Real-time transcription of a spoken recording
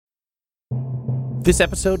This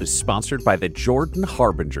episode is sponsored by the Jordan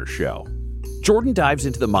Harbinger Show. Jordan dives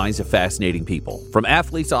into the minds of fascinating people, from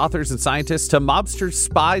athletes, authors, and scientists to mobsters,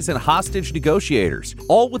 spies, and hostage negotiators,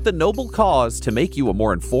 all with the noble cause to make you a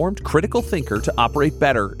more informed, critical thinker to operate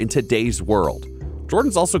better in today's world.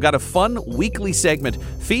 Jordan's also got a fun weekly segment,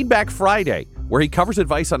 Feedback Friday, where he covers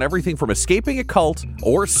advice on everything from escaping a cult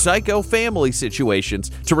or psycho family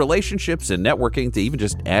situations to relationships and networking to even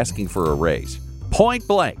just asking for a raise. Point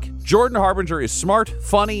blank, Jordan Harbinger is smart,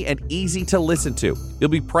 funny, and easy to listen to. You'll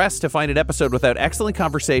be pressed to find an episode without excellent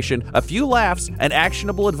conversation, a few laughs, and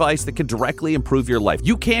actionable advice that can directly improve your life.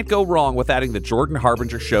 You can't go wrong with adding the Jordan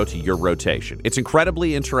Harbinger Show to your rotation. It's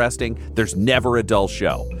incredibly interesting. There's never a dull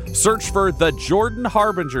show. Search for The Jordan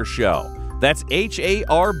Harbinger Show. That's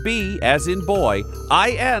H-A-R-B as in boy,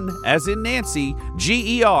 I-N as in Nancy,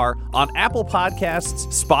 G-E-R on Apple Podcasts,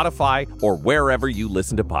 Spotify, or wherever you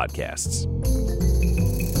listen to podcasts.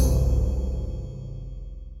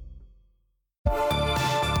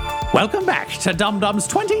 Welcome back to Dum Dums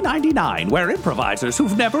 2099, where improvisers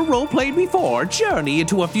who've never roleplayed before journey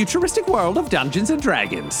into a futuristic world of Dungeons and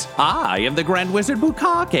Dragons. I am the Grand Wizard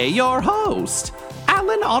Bukake, your host.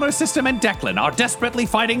 Alan, Honor System, and Declan are desperately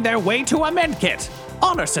fighting their way to a medkit.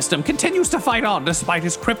 Honor System continues to fight on despite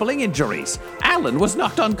his crippling injuries. Alan was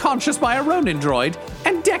knocked unconscious by a Ronin droid,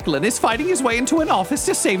 and Declan is fighting his way into an office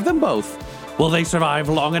to save them both. Will they survive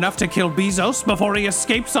long enough to kill Bezos before he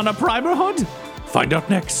escapes on a primer hood? Find out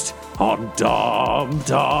next on Dum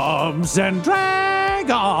Dums and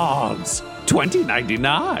Dragons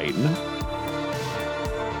 2099.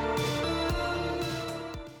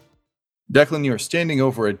 Declan, you are standing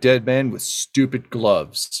over a dead man with stupid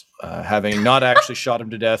gloves, having not actually shot him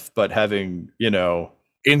to death, but having,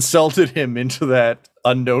 insulted him into that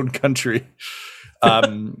unknown country.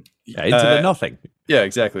 Into the nothing. Yeah,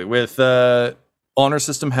 exactly. With Honor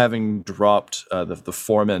System having dropped the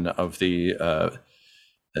foreman of the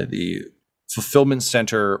fulfillment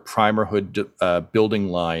center primer hood building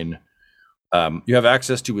line, you have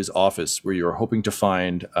access to his office where you're hoping to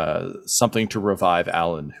find something to revive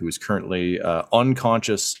Alan, who is currently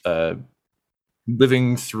unconscious,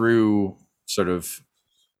 living through sort of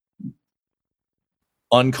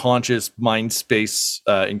unconscious mind space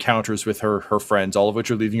encounters with her friends, all of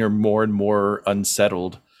which are leaving her more and more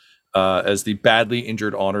unsettled as the badly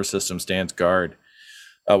injured Honor System stands guard.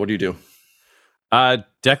 What do you do?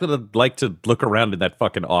 Declan would like to look around in that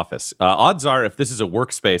fucking office. Odds are, if this is a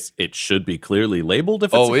workspace, it should be clearly labeled.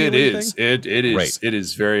 If it's it is. Thing. It is. Right. It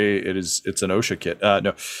is very. It is. It's an OSHA kit.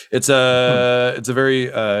 No, it's a. It's a very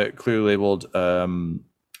clearly labeled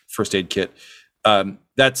first aid kit.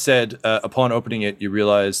 That said, upon opening it, you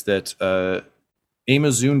realize that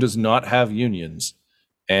Amazoon does not have unions,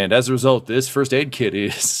 and as a result, this first aid kit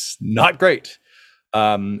is not great.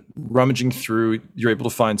 Rummaging through, you're able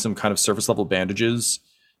to find some kind of surface level bandages,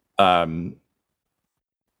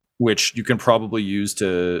 which you can probably use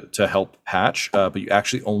to help patch, but you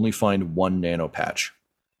actually only find one nano patch.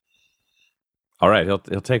 All right, he'll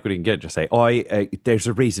take what he can get. Just say, there's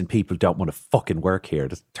a reason people don't want to fucking work here.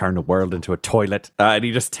 Just turn the world into a toilet. And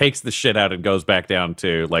he just takes the shit out and goes back down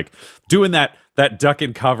to doing that duck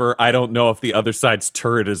and cover. I don't know if the other side's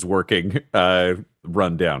turret is working.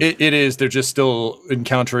 Run down. It is. They're just still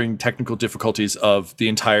encountering technical difficulties of the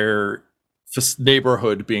entire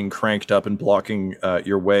neighborhood being cranked up and blocking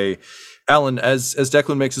your way. Alan, as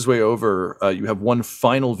Declan makes his way over, you have one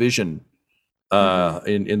final vision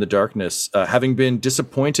in the darkness. Having been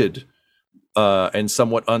disappointed and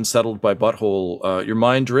somewhat unsettled by Butthole, your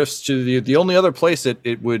mind drifts to the only other place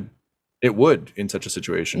it would in such a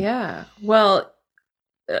situation. Yeah. Well,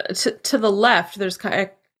 to the left, there's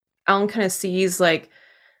Alan kind of sees the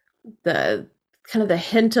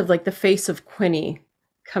hint of the face of Quinny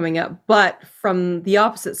coming up, but from the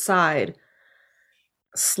opposite side,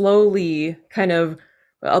 slowly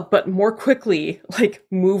but more quickly,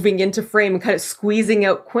 moving into frame and kind of squeezing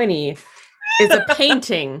out Quinny, is a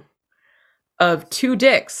painting of two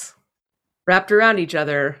dicks wrapped around each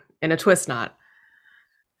other in a twist knot.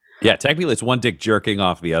 Yeah, technically it's one dick jerking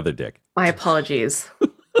off the other dick. My apologies.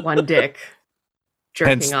 One dick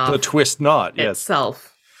jerking Hence off the twist knot, yes.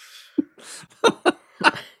 itself.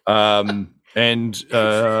 And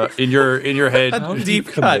in your head, How deep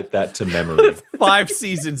commit that to memory? 5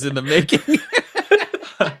 seasons in the making.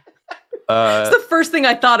 It's the first thing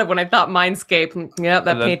I thought of when I thought Mindscape. Yeah,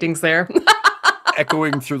 that painting's there.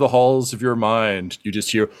 echoing through the halls of your mind, you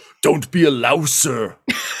just hear, "Don't be a louser."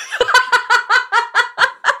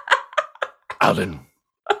 Alan.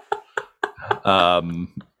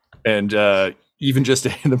 And even just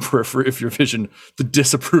in the periphery of your vision, the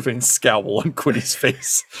disapproving scowl on Quinny's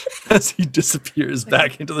face as he disappears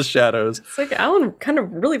back into the shadows. It's like Alan kind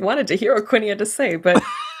of really wanted to hear what Quinny had to say, but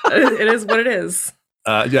it is what it is.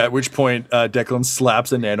 At which point Declan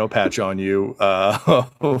slaps a nano patch on you,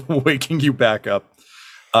 waking you back up.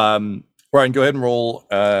 Ryan, go ahead and roll.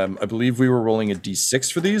 I believe we were rolling a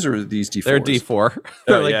D6 for these, or are these D4s? They're D4.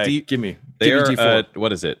 They're like give me D4. D4.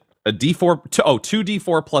 What is it? A D4. 2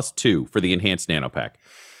 D4 plus 2 for the enhanced nano pack.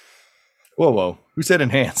 Whoa. Who said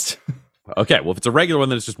enhanced? Okay, well, if it's a regular one,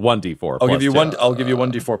 then it's just 1 D4. I'll give you one. I'll give you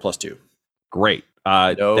 1 D4 plus 2. Great.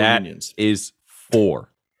 No that unions. is 4.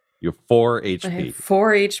 You have 4 I have HP.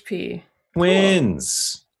 4 HP.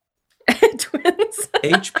 Twins. Twins.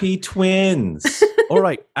 HP twins. All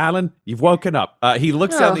right, Alan, you've woken up. He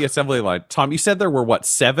looks down Oh. the assembly line. Tom, you said there were,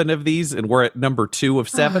 7 of these, and we're at number 2 of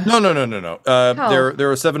 7? No. How?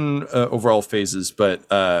 There are 7 overall phases, but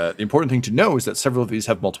the important thing to know is that several of these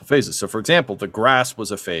have multiple phases. So, for example, the grass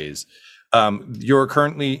was a phase. You're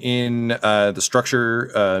currently in the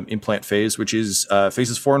structure implant phase, which is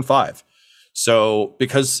phases 4 and 5. So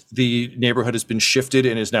because the neighborhood has been shifted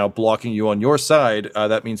and is now blocking you on your side,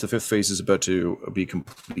 that means the 5th phase is about to be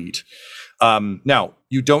complete. Now,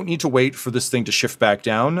 you don't need to wait for this thing to shift back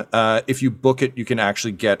down. If you book it, you can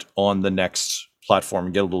actually get on the next platform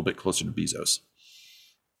and get a little bit closer to Bezos.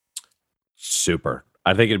 Super.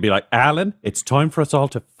 I think it'd be like, Alan, it's time for us all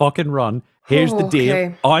to fucking run. Here's the deal.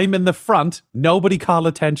 Okay. I'm in the front. Nobody call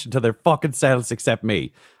attention to their fucking selves except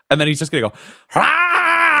me. And then he's just going to go, "Rah!"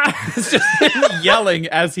 It's just him yelling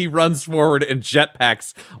as he runs forward and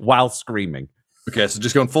jetpacks while screaming. Okay, so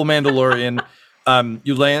just going full Mandalorian.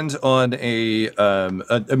 You land on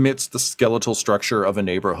amidst the skeletal structure of a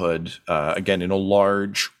neighborhood, again, in a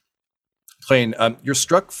large plain. You're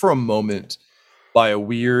struck for a moment by a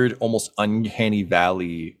weird, almost uncanny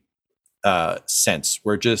valley sense,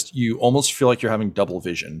 where just you almost feel like you're having double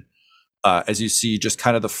vision as you see just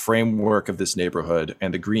kind of the framework of this neighborhood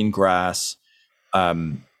and the green grass.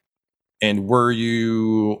 And were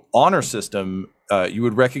you honor system, you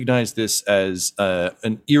would recognize this as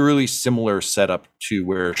an eerily similar setup to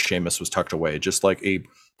where Seamus was tucked away, just like a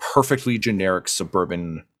perfectly generic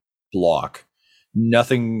suburban block.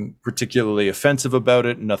 Nothing particularly offensive about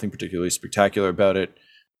it, nothing particularly spectacular about it.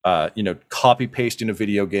 Copy paste in a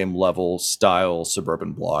video game level style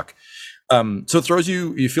suburban block. So it throws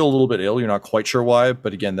you feel a little bit ill. You're not quite sure why,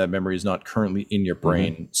 but again, that memory is not currently in your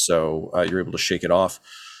brain. So you're able to shake it off.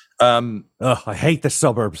 I hate the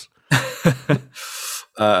suburbs.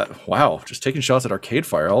 Wow, just taking shots at Arcade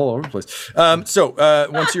Fire all over the place.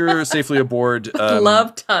 Once you're safely aboard,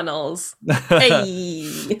 Love tunnels. Hey.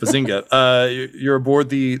 Bazinga, you're aboard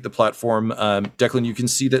the platform. Declan, you can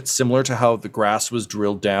see that similar to how the grass was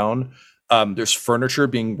drilled down, there's furniture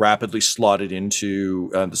being rapidly slotted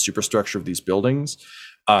into the superstructure of these buildings.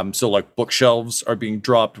 So like bookshelves are being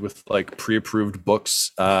dropped with like pre-approved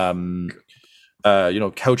books.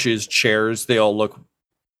 Couches, chairs, they all look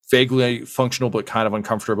vaguely functional but kind of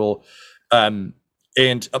uncomfortable. And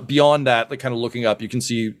beyond that, like kind of looking up, you can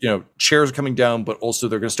see, chairs are coming down, but also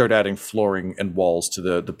they're going to start adding flooring and walls to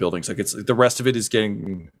the buildings. Like it's the rest of it is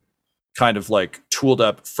getting kind of like tooled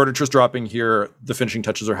up. Furniture's dropping here. The finishing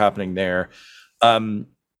touches are happening there.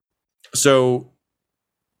 So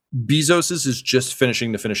Bezos's is just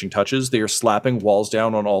finishing the finishing touches. They are slapping walls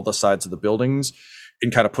down on all the sides of the buildings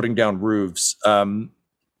and kind of putting down roofs.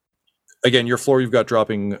 Again, your floor, you've got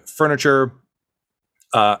dropping furniture.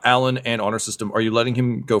 Alan and Honor System, are you letting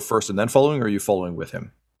him go first and then following, or are you following with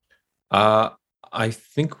him? I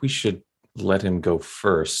think we should let him go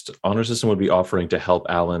first. Honor System would be offering to help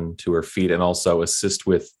Alan to her feet and also assist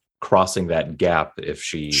with crossing that gap if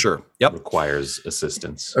she requires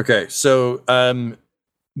assistance. Okay, so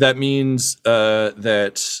that means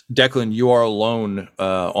that Declan, you are alone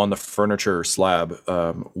on the furniture slab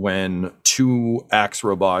when 2 axe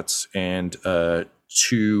robots and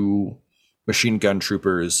 2 machine gun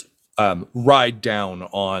troopers ride down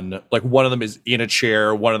on, like, one of them is in a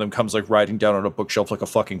chair, one of them comes like riding down on a bookshelf like a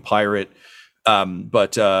fucking pirate.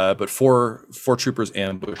 But 4 troopers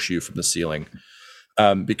ambush you from the ceiling.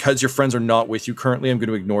 Because your friends are not with you currently, I'm going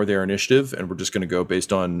to ignore their initiative, and we're just going to go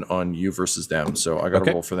based on you versus them. So I got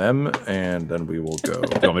to roll for them, and then we will go. Do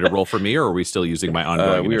you want me to roll for me, or are we still using my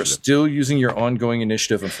ongoing We initiative? are still using your ongoing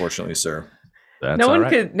initiative, unfortunately, sir. That's No all one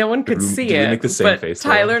right. could see did we it. make the same but face,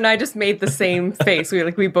 Tyler though? and I just made the same face.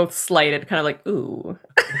 We both slighted, kind of like, ooh.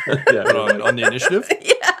 But on the initiative?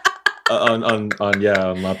 Yeah. On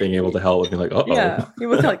not being able to help with being like, uh-oh. Yeah. You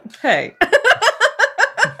were like, hey.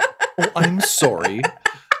 Oh, I'm sorry.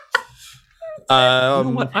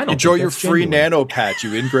 Enjoy your free nano patch,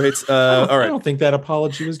 you ingrates. All right. I don't think that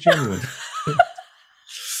apology was genuine.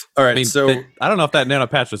 All right, so I don't know if that nano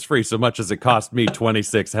patch was free so much as it cost me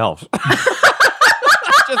 26 health.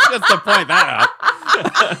 just to point that out.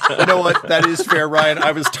 You know what? That is fair, Ryan.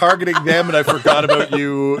 I was targeting them, and I forgot about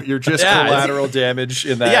you. You're just collateral damage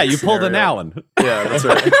in that. Yeah, you pulled an Allen. Yeah, that's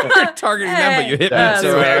right. You're targeting them, but you hit me.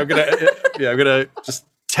 So I'm gonna just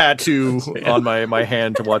tattoo on my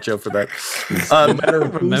hand to watch out for that. No matter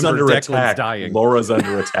who's under attack, dying. Laura's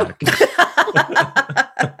under attack.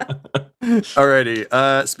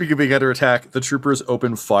 Alrighty. Speaking of being under attack, the troopers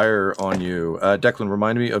open fire on you. Declan,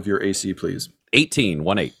 remind me of your AC, please.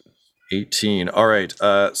 18. 18. All right.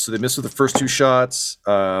 So they miss with the first 2 shots.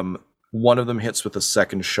 One of them hits with the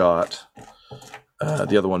second shot.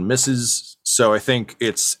 The other one misses. So I think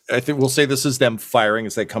we'll say this is them firing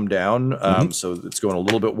as they come down. So it's going a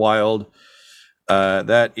little bit wild.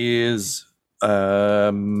 That is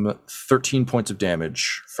 13 points of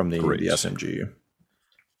damage from the SMG.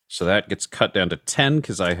 So that gets cut down to 10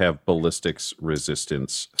 because I have ballistics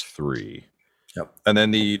resistance 3. Yep. And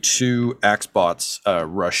then the 2 axe bots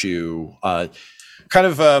rush you kind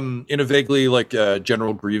of in a vaguely like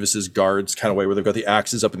General Grievous's guards kind of way, where they've got the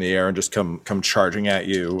axes up in the air and just come charging at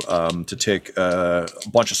you to take a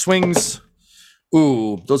bunch of swings.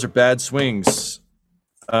 Ooh, those are bad swings.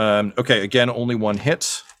 Okay, again, only 1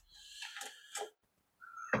 hit.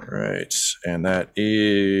 All right. And that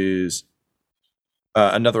is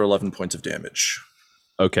another 11 points of damage.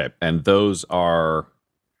 Okay, and those are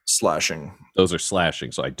slashing. Those are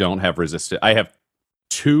slashing, so I don't have resistance. I have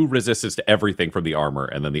 2 resistance to everything from the armor,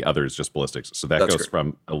 and then the other is just ballistics. So that's goes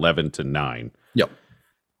from 11 to 9. Yep.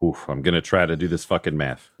 Oof, I'm going to try to do this fucking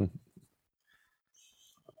math.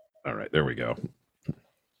 All right, there we go.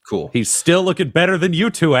 Cool. He's still looking better than you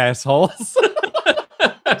 2 assholes.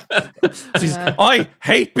 I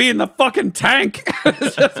hate being the fucking tank.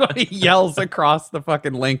 It's just what he yells across the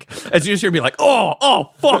fucking link. As you just hear me like, oh,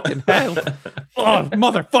 fucking hell. Oh,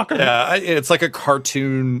 motherfucker. Yeah, it's like a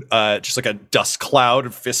cartoon, just like a dust cloud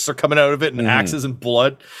of fists are coming out of it and axes and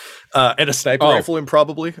blood and a sniper rifle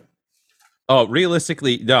improbably. Oh,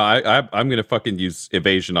 realistically, no, I'm going to fucking use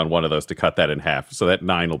evasion on one of those to cut that in half. So that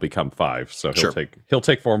 9 will become 5. So he'll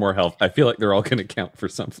take 4 more health. I feel like they're all going to count for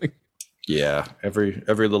something. Yeah, every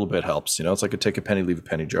little bit helps. You know, it's like a take a penny, leave a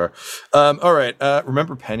penny jar. All right,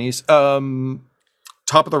 remember pennies.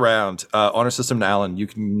 Top of the round, honor system. Alan, you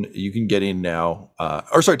can get in now.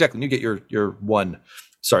 Or sorry, Declan, you get your 1.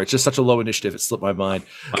 Sorry, it's just such a low initiative. It slipped my mind.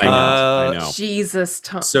 I know. Jesus.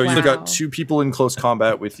 So you've got 2 people in close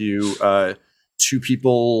combat with you. 2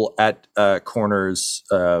 people at corners.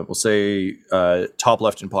 We'll say top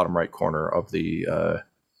left and bottom right corner of the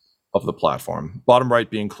platform. Bottom right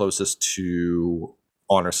being closest to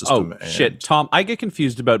honor system. Oh, shit. Tom, I get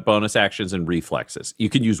confused about bonus actions and reflexes. You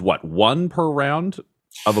can use what? 1 per round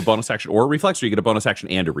of a bonus action or a reflex, or you get a bonus action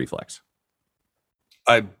and a reflex?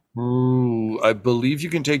 I believe you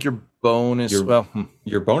can take your bonus.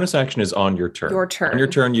 Your bonus action is on your turn. Your turn. On your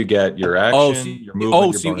turn, you get your action, your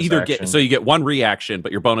movement, your bonus action. So you get 1 reaction,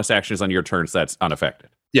 but your bonus action is on your turn, so that's unaffected.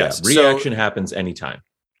 Yes. Yeah, reaction happens anytime.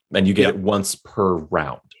 And you get it once per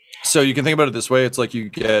round. So you can think about it this way. It's like you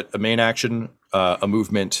get a main action, a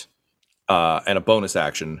movement, and a bonus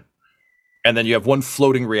action. And then you have 1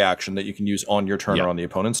 floating reaction that you can use on your turn or on the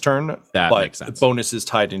opponent's turn. That makes sense. The bonus is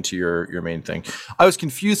tied into your main thing. I was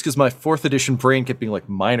confused because my 4th edition brain kept being like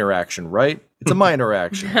minor action, right? It's a minor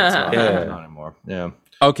action. It's not anymore. Yeah.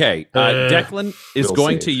 Okay. Declan is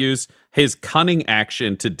going to use his cunning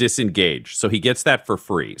action to disengage. So he gets that for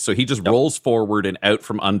free. So he just rolls forward and out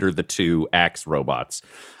from under the 2 axe robots.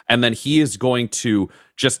 And then he is going to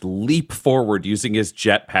just leap forward using his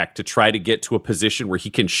jetpack to try to get to a position where he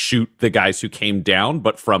can shoot the guys who came down,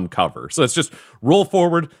 but from cover. So it's just roll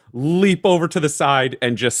forward, leap over to the side,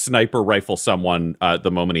 and just sniper rifle someone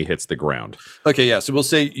the moment he hits the ground. Okay, yeah. So we'll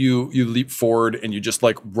say you leap forward and you just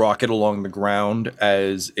like rocket along the ground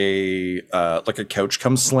as a like a couch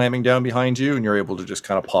comes slamming down behind you, and you're able to just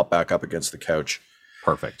kind of pop back up against the couch.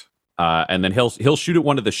 Perfect. And then he'll shoot at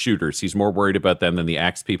one of the shooters. He's more worried about them than the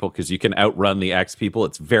axe people, because you can outrun the axe people.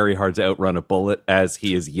 It's very hard to outrun a bullet, as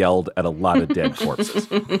he is yelled at a lot of dead corpses.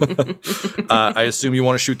 I assume you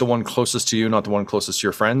want to shoot the one closest to you, not the one closest to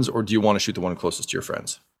your friends, or do you want to shoot the one closest to your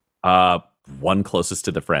friends? One closest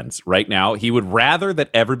to the friends. Right now, he would rather that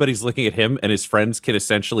everybody's looking at him and his friends can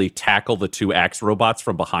essentially tackle the 2 axe robots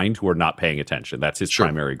from behind who are not paying attention. That's his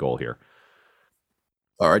primary goal here.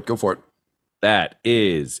 All right, go for it. That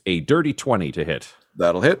is a dirty 20 to hit.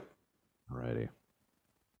 That'll hit. Alrighty.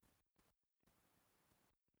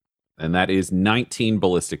 And that is 19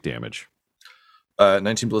 ballistic damage.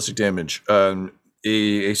 19 ballistic damage.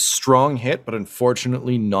 A strong hit, but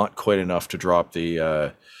unfortunately not quite enough to drop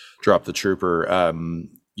the trooper.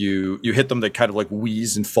 You hit them, they kind of like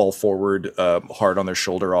wheeze and fall forward hard on their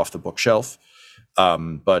shoulder off the bookshelf.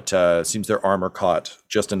 But seems their armor caught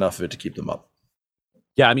just enough of it to keep them up.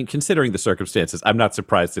 Yeah, I mean, considering the circumstances, I'm not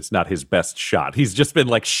surprised it's not his best shot. He's just been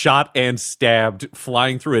like shot and stabbed,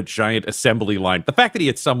 flying through a giant assembly line. The fact that he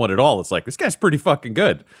hit someone at all, it's like, this guy's pretty fucking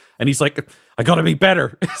good. And he's like, I gotta be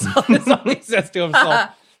better. That's all he says to himself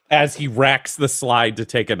as he racks the slide to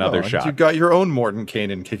take another shot. You got your own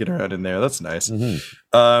Mordenkainen kicking around in there. That's nice.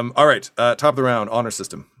 Mm-hmm. All right, top of the round, honor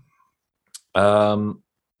system. Alan,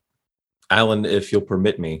 if you'll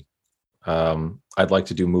permit me, I'd like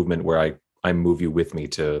to do movement where I move you with me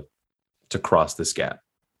to cross this gap.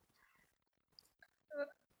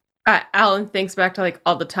 Alan thinks back to like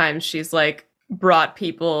all the times she's like brought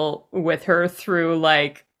people with her through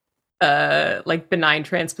like benign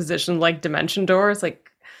transposition, like dimension doors. Like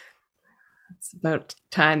it's about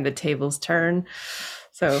time the tables turn.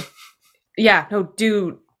 So yeah, no,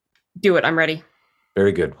 do it. I'm ready.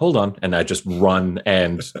 Very good. Hold on, and I just run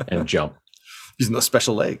and jump. Using those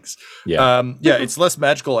special legs. Yeah. It's less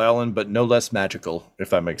magical, Alan, but no less magical, if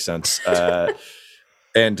that makes sense. Honor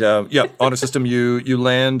system, you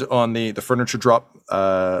land on the furniture drop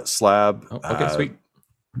slab. Oh, okay, sweet.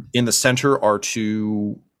 In the center are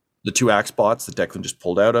the two axe bots that Declan just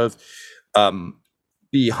pulled out of.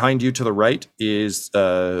 Behind you to the right is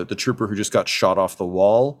the trooper who just got shot off the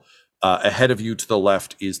wall. Ahead of you to the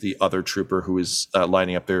left is the other trooper who is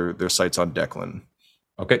lining up their sights on Declan.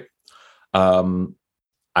 Okay.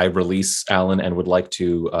 I release Alan and would like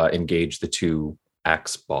to engage the two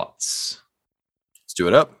axe bots. Let's do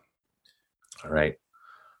it up. All right.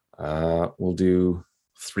 We'll do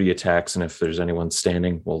 3 attacks, and if there's anyone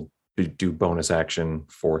standing, we'll do bonus action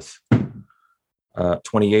 4th.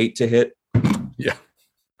 28 to hit. Yeah.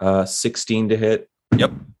 16 to hit.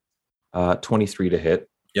 Yep. 23 to hit.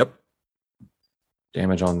 Yep.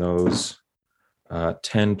 Damage on those.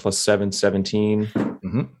 10 plus 7, 17.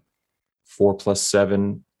 Mm-hmm. 4 plus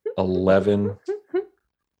 7, 11.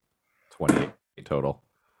 28 total.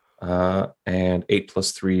 And 8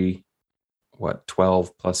 plus 3,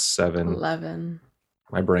 12 plus 7. 11.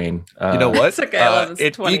 My brain. You know what? Okay,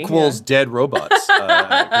 it 20, equals dead robots.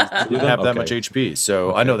 You don't have that much HP,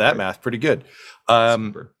 so I know that math pretty good.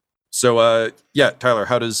 Super. So, Tyler,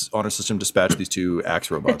 how does Honor System dispatch these two axe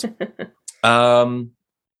robots?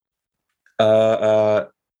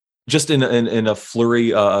 Just in a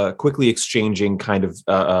flurry, quickly exchanging kind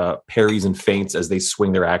of parries and feints as they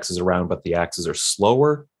swing their axes around, but the axes are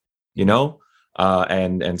slower,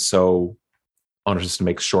 and so Honor System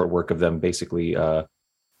makes short work of them, basically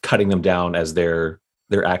cutting them down as their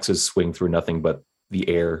axes swing through nothing but the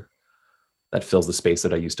air that fills the space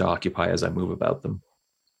that I used to occupy as I move about them.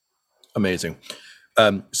 Amazing.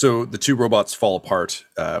 So the two robots fall apart,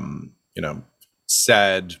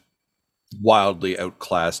 sad, wildly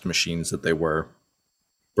outclassed machines that they were,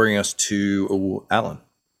 bringing us to Alan.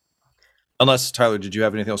 Unless, Tyler, did you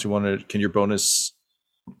have anything else you wanted? Can your bonus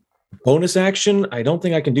action? I don't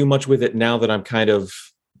think I can do much with it now that I'm kind of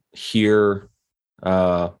here,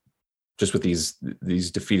 just with these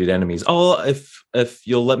defeated enemies. Oh, if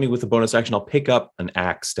you'll let me with the bonus action, I'll pick up an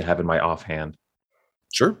axe to have in my offhand.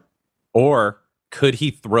 Sure. Or could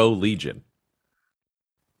he throw Legion?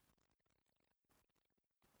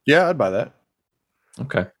 Yeah, I'd buy that.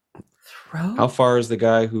 Okay. Throw? How far is the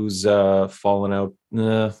guy who's fallen out?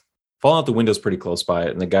 Falling out the window's pretty close by it,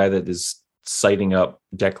 and the guy that is sighting up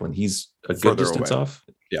Declan, he's a good distance away. Off.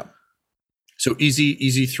 Yeah. So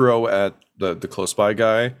easy throw at the close by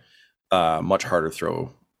guy. Much harder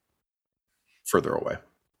throw further away.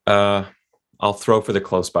 I'll throw for the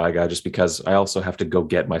close by guy just because I also have to go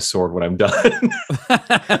get my sword when I'm done.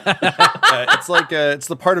 It's like it's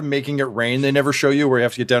the part of Making It Rain they never show you, where you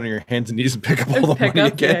have to get down on your hands and knees and pick up all the money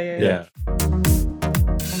again. Yeah.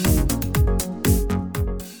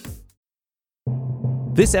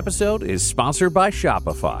 This episode is sponsored by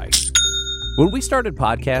Shopify. When we started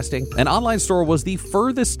podcasting, an online store was the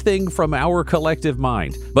furthest thing from our collective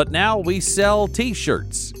mind. But now we sell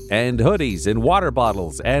t-shirts and hoodies and water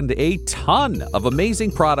bottles and a ton of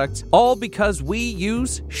amazing products, all because we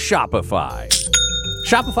use Shopify.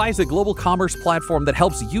 Shopify is a global commerce platform that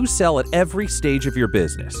helps you sell at every stage of your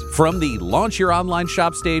business. From the launch your online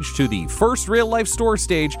shop stage to the first real life store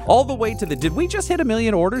stage, all the way to the did we just hit 1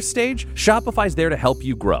 million orders stage? Shopify's there to help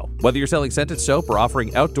you grow. Whether you're selling scented soap or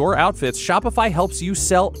offering outdoor outfits, Shopify helps you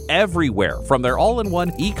sell everywhere. From their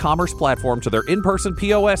all-in-one e-commerce platform to their in-person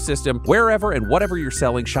POS system, wherever and whatever you're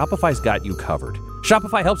selling, Shopify's got you covered.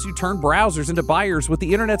 Shopify helps you turn browsers into buyers with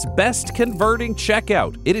the internet's best converting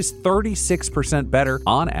checkout. It is 36% better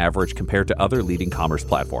on average compared to other leading commerce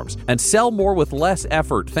platforms. And sell more with less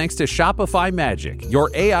effort thanks to Shopify Magic,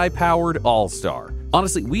 your AI-powered all-star.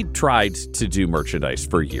 Honestly, we tried to do merchandise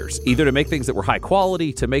for years, either to make things that were high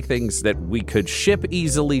quality, to make things that we could ship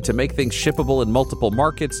easily, to make things shippable in multiple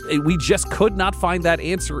markets. We just could not find that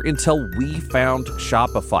answer until we found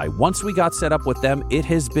Shopify. Once we got set up with them, it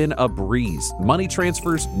has been a breeze. Money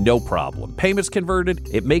transfers, no problem. Payments converted,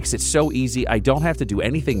 it makes it so easy. I don't have to do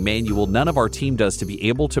anything manual. None of our team does to be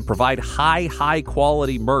able to provide high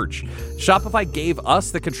quality merch. Shopify gave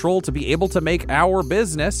us the control to be able to make our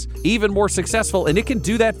business even more successful, and it can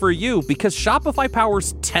do that for you because Shopify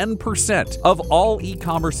powers 10% of all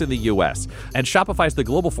e-commerce in the U.S. And Shopify is the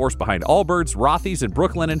global force behind Allbirds, Rothy's, and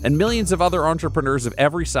Brooklinen, and millions of other entrepreneurs of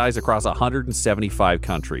every size across 175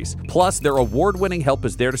 countries. Plus, their award-winning help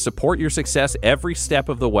is there to support your success every step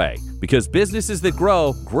of the way. Because businesses that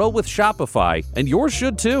grow with Shopify, and yours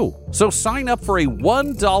should too. So sign up for a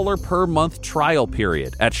 $1 per month trial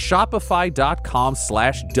period at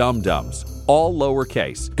shopify.com/dumdums. All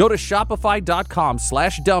lowercase. Go to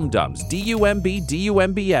shopify.com/dumdums,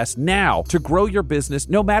 DUMBDUMBS now to grow your business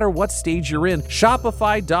no matter what stage you're in.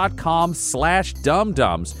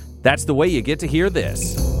 Shopify.com/dumdums. That's the way you get to hear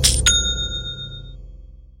this.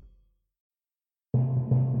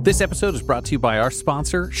 This episode is brought to you by our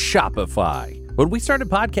sponsor, Shopify. When we started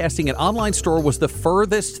podcasting, an online store was the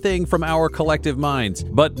furthest thing from our collective minds.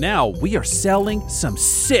 But now we are selling some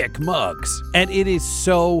sick mugs. And it is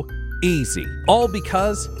so easy. All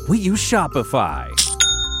because we use Shopify.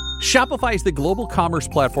 Shopify is the global commerce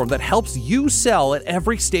platform that helps you sell at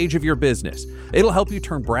every stage of your business. It'll help you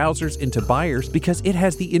turn browsers into buyers because it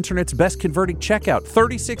has the internet's best converting checkout,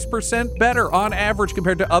 36% better on average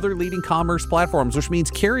compared to other leading commerce platforms, which means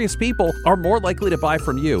curious people are more likely to buy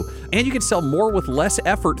from you. And you can sell more with less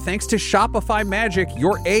effort thanks to Shopify Magic,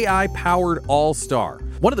 your AI-powered all-star.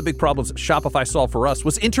 One of the big problems Shopify solved for us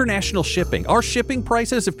was international shipping. Our shipping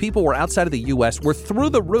prices, if people were outside of the US, were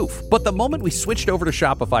through the roof. But the moment we switched over to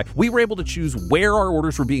Shopify, we were able to choose where our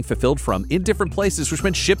orders were being fulfilled from in different places, which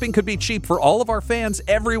meant shipping could be cheap for all of our fans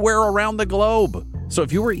everywhere around the globe. So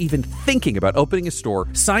if you were even thinking about opening a store,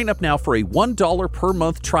 sign up now for a $1 per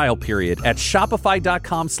month trial period at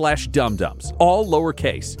shopify.com/dumdums. All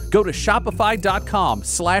lowercase. Go to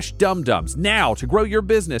shopify.com/dumdums now to grow your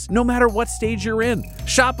business no matter what stage you're in.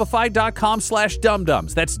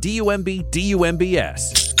 Shopify.com/dumdums. That's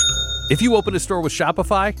DUMBDUMBS. If you open a store with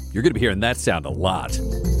Shopify, you're going to be hearing that sound a lot.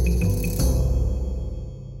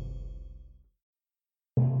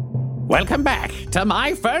 Welcome back to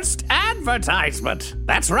my first advertisement.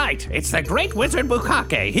 That's right, it's the Great Wizard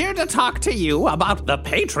Bukake here to talk to you about the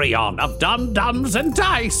Patreon of Dum Dums and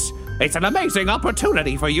Dice. It's an amazing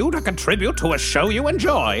opportunity for you to contribute to a show you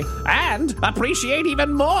enjoy and appreciate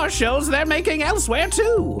even more shows they're making elsewhere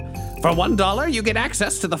too. For $1, you get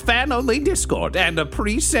access to the fan-only Discord and a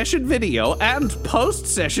pre-session video and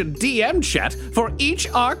post-session DM chat for each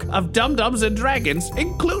arc of Dum Dums and Dragons,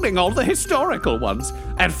 including all the historical ones.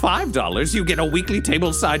 At $5, you get a weekly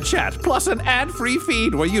tableside chat, plus an ad-free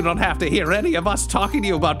feed where you don't have to hear any of us talking to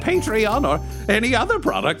you about Patreon or any other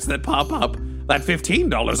products that pop up. At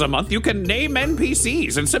 $15 a month, you can name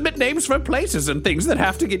NPCs and submit names for places and things that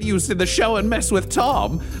have to get used in the show and mess with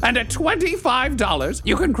Tom. And at $25,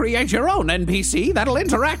 you can create your own NPC that'll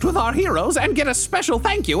interact with our heroes and get a special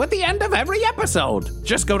thank you at the end of every episode.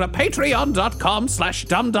 Just go to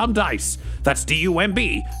patreon.com/dumdumdice. That's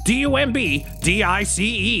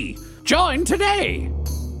DUMBDUMBDICE. Join today.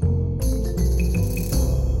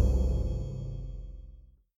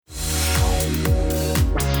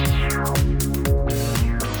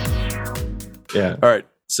 Yeah. All right.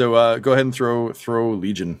 So go ahead and throw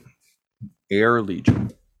Legion. Air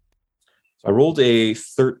Legion. I rolled a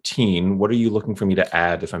 13. What are you looking for me to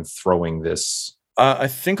add if I'm throwing this? I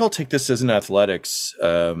think I'll take this as an athletics.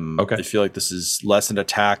 Okay. I feel like this is less an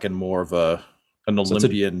attack and more of an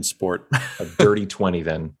Olympian sport. A dirty 20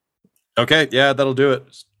 then. Okay. Yeah, that'll do it.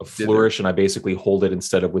 A flourish, and I basically hold it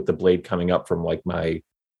instead of with the blade coming up from like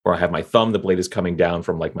where I have my thumb, the blade is coming down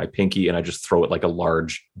from like my pinky, and I just throw it like a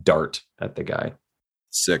large dart at the guy.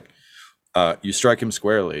 Sick. You strike him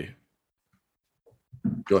squarely.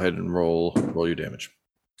 Go ahead and roll your damage.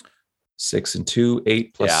 6 and 2,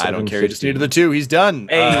 8 plus 7. I don't care. He just needed the 2. He's done.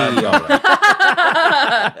 Hey,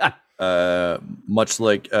 much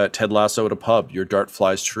like Ted Lasso at a pub, your dart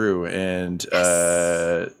flies true and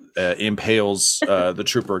impales the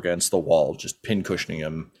trooper against the wall, just pin cushioning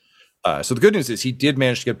him. So the good news is he did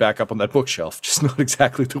manage to get back up on that bookshelf, just not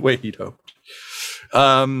exactly the way he'd hoped.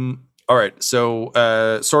 All All right.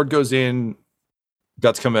 So sword goes in,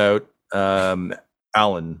 guts come out.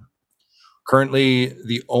 Alan. Currently,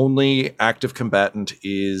 the only active combatant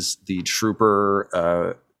is the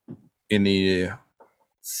trooper in the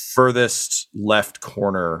furthest left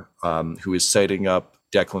corner, who is sighting up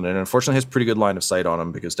Declan, and unfortunately has pretty good line of sight on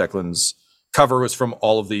him because Declan's cover was from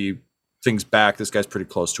all of the things back. This guy's pretty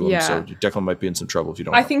close to him, so Declan might be in some trouble if you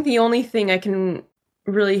don't. I think the only thing I can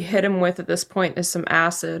really hit him with at this point is some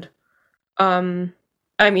acid. I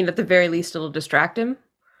mean, at the very least, it'll distract him.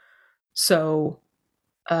 So,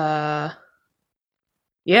 yeah,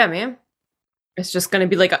 man, it's just gonna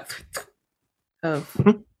be like a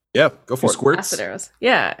yeah, go for it. Squirts. Acid arrows.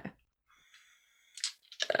 Yeah.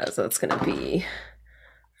 So it's gonna be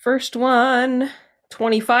first one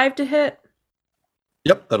 25 to hit.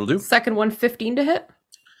 Yep, that'll do. Second one 15 to hit.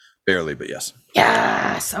 Barely, but yes.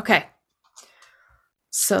 Yes. Okay.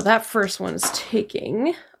 So that first one's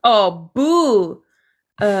taking. Oh, boo.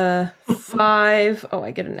 5. Oh, I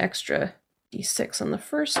get an extra d6 on the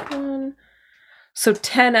first one. So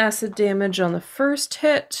 10 acid damage on the first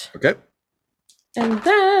hit. Okay. And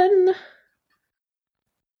then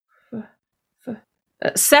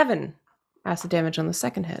 7 acid damage on the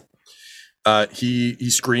second hit. He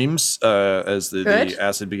screams as the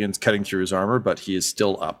acid begins cutting through his armor, but he is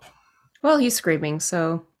still up. Well, he's screaming,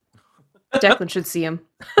 so Declan should see him.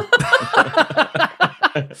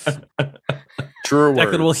 True words.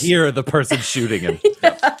 Declan will hear the person shooting him.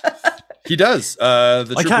 Yeah. He does. I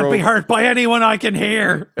can't be hurt by anyone I can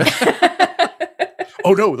hear.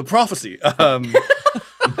 Oh no, the prophecy.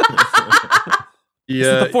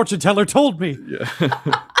 The fortune teller told me. Yeah.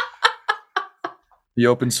 He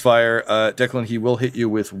opens fire. Declan, he will hit you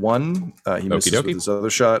with 1. He misses with his other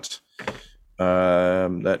shot.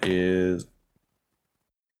 That is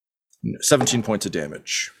 17 points of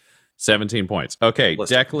damage. 17 points. Okay,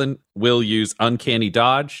 Declan will use Uncanny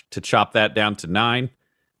Dodge to chop that down to 9.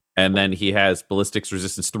 And then he has Ballistics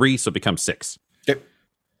Resistance 3, so it becomes 6. Okay.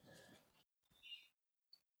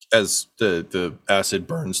 As the acid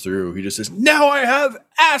burns through, he just says, "Now I have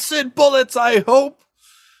acid bullets, I hope."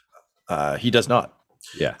 He does not.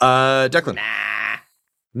 Yeah. Declan. Nah.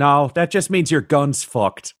 No, that just means your gun's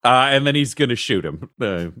fucked. And then he's going to shoot him.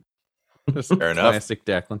 Fair enough. Classic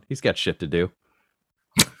Declan. He's got shit to do.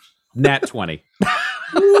 Nat 20.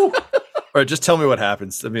 All right, just tell me what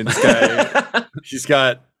happens. I mean, this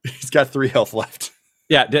guy, he's got 3 health left.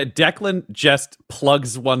 Yeah, Declan just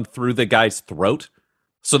plugs one through the guy's throat.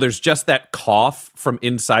 So there's just that cough from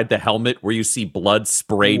inside the helmet where you see blood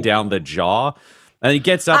spray down the jaw. And he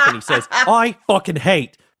gets up and he says, "I fucking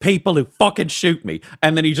hate people who fucking shoot me."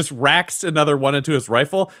 And then he just racks another one into his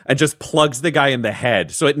rifle and just plugs the guy in the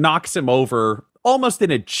head. So it knocks him over almost in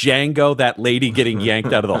a Django, that lady getting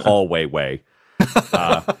yanked out of the hallway way.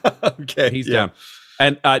 Okay. He's down.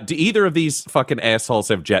 And do either of these fucking assholes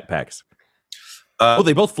have jetpacks?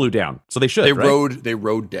 They both flew down. So they should, They right?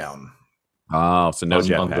 rode down. Oh, so no on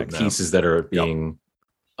jetpack. the pieces that are being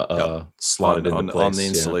slotted on the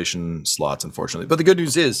installation slots, unfortunately. But the good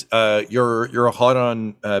news is, you're hot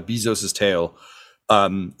on Bezos's tail.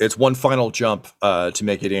 It's one final jump to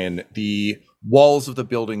make it in. The walls of the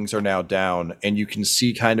buildings are now down, and you can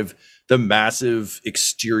see kind of the massive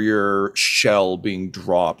exterior shell being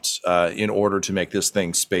dropped in order to make this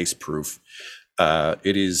thing space proof.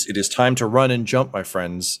 It is time to run and jump, my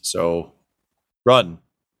friends. So run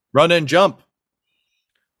and jump.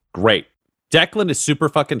 Great. Declan is super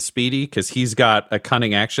fucking speedy because he's got a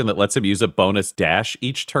cunning action that lets him use a bonus dash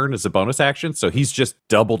each turn as a bonus action. So he's just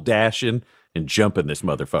double dashing and jumping this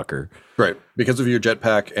motherfucker. Right. Because of your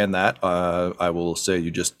jetpack and that, I will say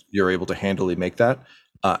you're able to handily make that.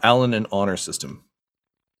 Alan, an honor system.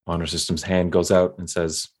 Honor system's hand goes out and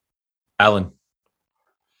says, "Alan."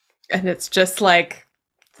 And it's just like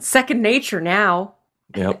second nature now.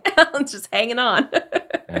 Yep. Alan's just hanging on.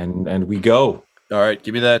 and we go. All right,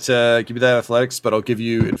 give me that athletics, but I'll give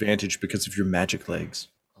you advantage because of your magic legs.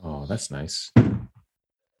 Oh, that's nice.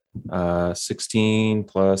 16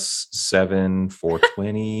 plus 7 for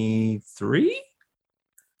 23.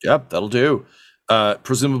 Yep, that'll do.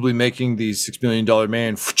 Presumably making the $6 million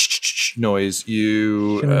man noise,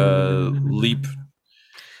 you leap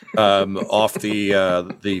off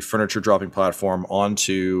the furniture dropping platform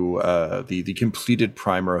onto the completed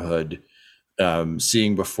primer hood.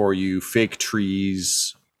 Seeing before you fake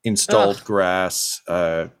trees, installed grass,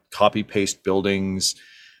 copy-paste buildings,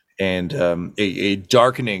 and a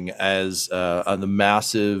darkening as the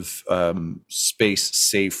massive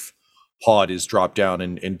space-safe pod is dropped down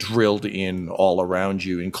and drilled in all around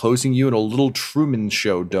you, enclosing you in a little Truman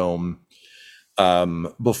Show dome.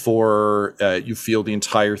 before you feel the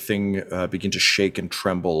entire thing begin to shake and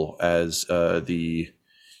tremble as it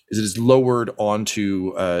is lowered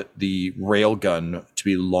onto the railgun to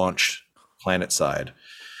be launched planet side.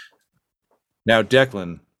 Now,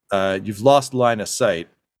 Declan, you've lost line of sight,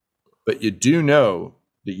 but you do know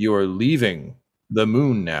that you are leaving the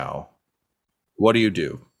moon now. What do you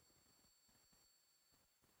do?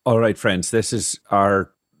 All right, friends, this is a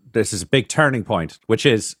big turning point, which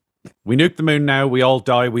is we nuke the moon now, we all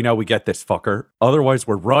die, we know we get this fucker. Otherwise,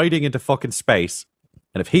 we're riding into fucking space,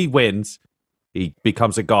 and if he wins, he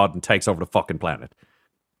becomes a god and takes over the fucking planet.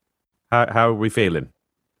 How are we feeling?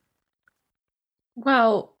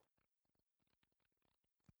 Well,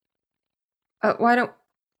 why don't...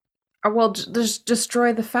 well, just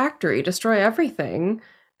destroy the factory, destroy everything,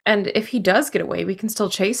 and if he does get away, we can still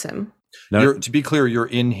chase him. No. To be clear, you're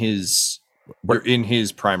in his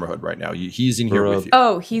primerhood right now. He's in here with you.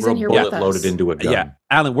 Oh, he's in here with us. Loaded into a gun. Yeah,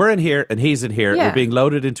 Alan, we're in here and he's in here. Yeah. We're being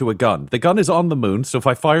loaded into a gun. The gun is on the moon, so if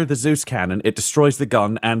I fire the Zeus cannon, it destroys the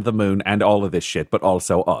gun and the moon and all of this shit, but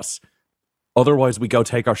also us. Otherwise, we go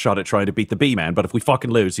take our shot at trying to beat the B-Man, but if we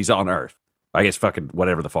fucking lose, he's on Earth. I guess fucking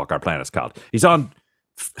whatever the fuck our planet's called. He's on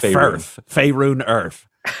Faerun Earth.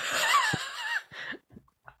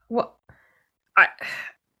 Well,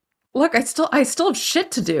 look, I still have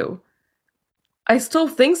shit to do. I still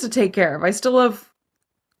have things to take care of. I still have,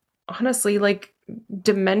 honestly, like,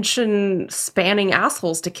 dimension-spanning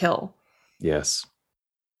assholes to kill. Yes.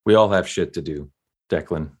 We all have shit to do,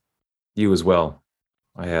 Declan. You as well.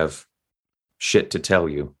 I have shit to tell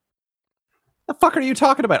you. The fuck are you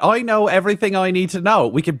talking about? I know everything I need to know.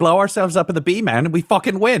 We could blow ourselves up in the B-Man and we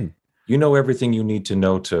fucking win. You know everything you need to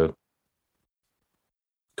know to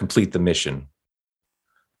complete the mission.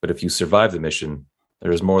 But if you survive the mission,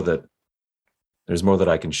 there's more that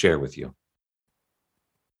I can share with you.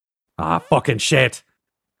 Ah, fucking shit.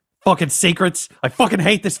 Fucking secrets. I fucking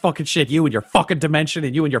hate this fucking shit. You and your fucking dimension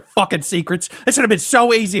and you and your fucking secrets. This would have been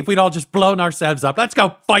so easy if we'd all just blown ourselves up. Let's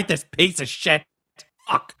go fight this piece of shit.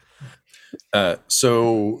 Fuck.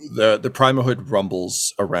 So the primerhood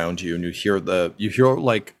rumbles around you, and you hear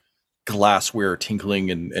like glassware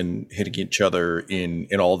tinkling and hitting each other in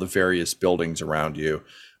all the various buildings around you.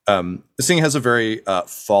 This thing has a very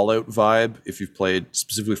Fallout vibe. If you've played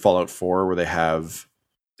specifically Fallout 4, where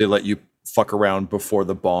they let you fuck around before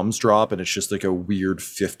the bombs drop, and it's just like a weird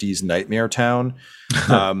 50s nightmare town.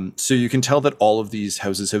 So you can tell that all of these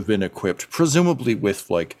houses have been equipped, presumably with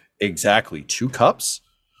like exactly 2 cups,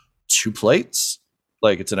 2 plates.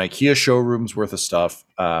 Like it's an IKEA showroom's worth of stuff.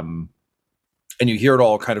 And you hear it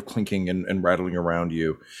all kind of clinking and rattling around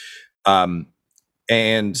you.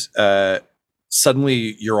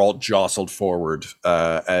 Suddenly you're all jostled forward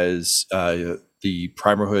as the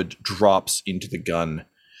primerhood drops into the gun.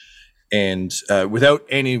 And without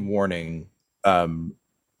any warning,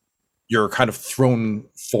 you're kind of thrown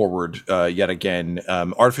forward yet again.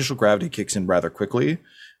 Artificial gravity kicks in rather quickly.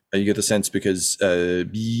 You get the sense because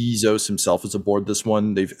Bezos himself is aboard this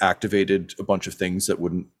one. They've activated a bunch of things that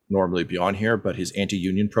wouldn't normally be on here, but his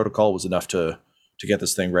anti-union protocol was enough to get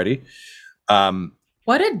this thing ready.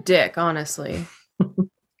 What a dick, honestly.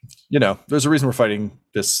 There's a reason we're fighting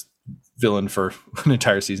this villain for an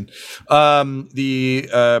entire season. The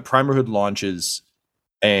primerhood launches,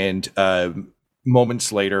 and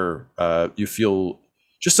moments later, you feel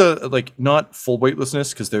just not full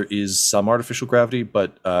weightlessness, because there is some artificial gravity,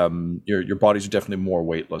 but your bodies are definitely more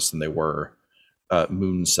weightless than they were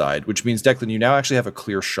moon side, which means, Declan, you now actually have a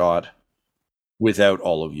clear shot without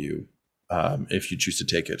all of you, if you choose to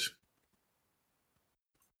take it.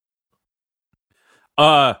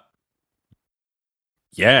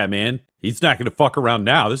 Yeah, man. He's not going to fuck around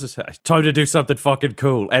now. This is time to do something fucking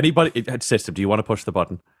cool. Anybody, System, do you want to push the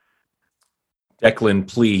button? Declan,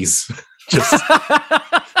 please. Just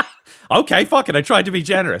okay, fuck it. I tried to be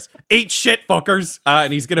generous. Eat shit, fuckers.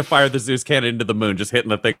 And he's going to fire the Zeus cannon into the moon, just hitting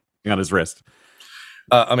the thing on his wrist.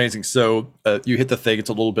 Amazing. So you hit the thing. It's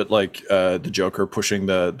a little bit like the Joker pushing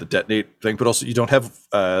the detonate thing, but also you don't have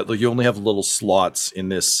you only have little slots in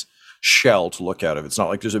this shell to look out of. It's not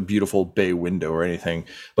like there's a beautiful bay window or anything,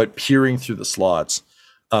 but peering through the slots,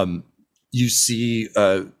 you see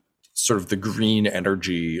sort of the green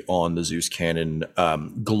energy on the Zeus cannon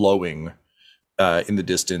glowing in the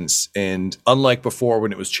distance. And unlike before,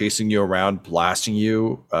 when it was chasing you around, blasting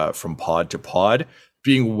you from pod to pod,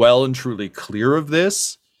 being well and truly clear of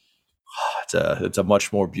this, it's a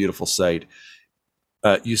much more beautiful sight.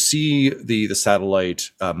 You see the satellite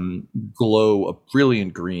glow a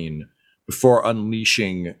brilliant green before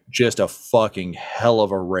unleashing just a fucking hell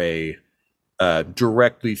of a ray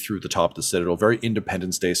directly through the top of the Citadel, very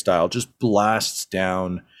Independence Day style, just blasts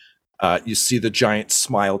down. You see the giant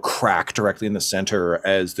smile crack directly in the center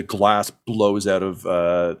as the glass blows out of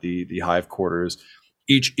the hive quarters,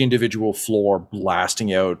 each individual floor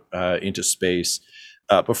blasting out into space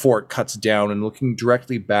before it cuts down. And looking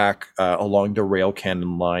directly back along the rail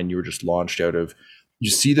cannon line you were just launched out of, you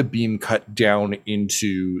see the beam cut down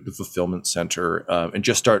into the fulfillment center and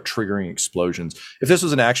just start triggering explosions. If this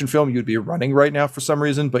was an action film, you'd be running right now for some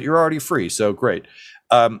reason, but you're already free, so great.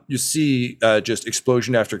 You see just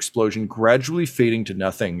explosion after explosion gradually fading to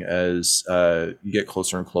nothing as you get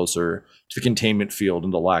closer and closer to the containment field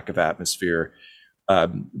and the lack of atmosphere.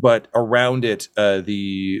 But around it,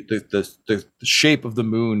 the shape of the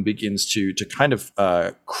moon begins to kind of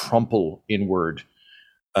crumple inward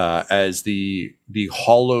as the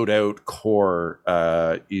hollowed out core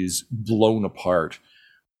is blown apart.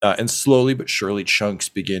 And slowly but surely chunks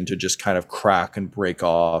begin to just kind of crack and break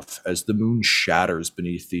off as the moon shatters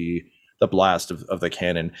beneath the blast of the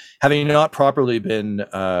cannon. Having not properly been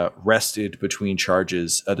rested between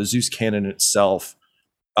charges, the Zeus cannon itself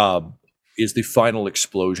is the final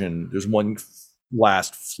explosion. There's one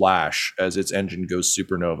last flash as its engine goes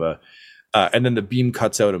supernova, and then the beam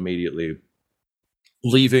cuts out immediately,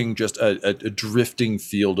 leaving just a drifting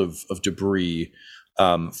field of debris.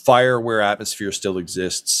 Fire where atmosphere still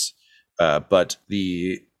exists, but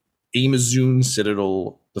the Amazon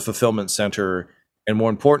Citadel, the fulfillment center, and more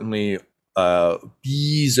importantly,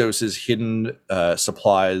 Bezos's hidden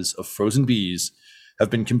supplies of frozen bees have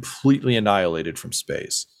been completely annihilated from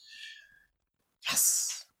space.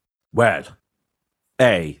 Yes. Well,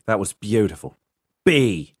 A, that was beautiful.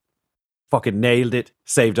 B, fucking nailed it,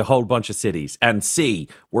 saved a whole bunch of cities. And C,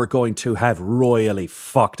 we're going to have royally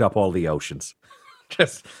fucked up all the oceans.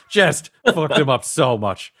 Just fucked him up so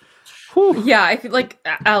much. Whew. Yeah, I feel like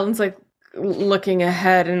Alan's like looking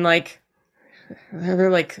ahead and like there are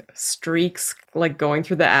like streaks like going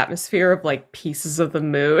through the atmosphere of like pieces of the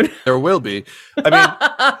moon. There will be.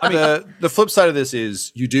 I mean, the flip side of this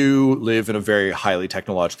is you do live in a very highly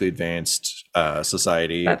technologically advanced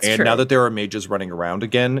society. That's and true. Now that there are mages running around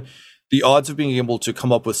again, the odds of being able to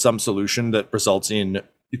come up with some solution that results in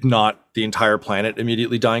not the entire planet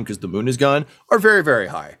immediately dying because the moon is gone are very, very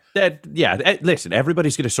high. Listen,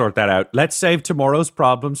 everybody's going to sort that out. Let's save tomorrow's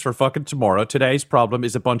problems for fucking tomorrow. Today's problem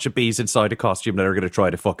is a bunch of bees inside a costume that are going to try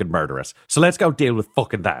to fucking murder us. So let's go deal with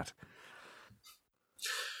fucking that.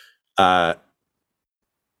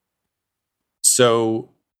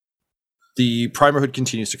 So the Primerhood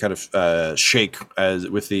continues to kind of shake as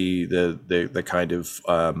with the kind of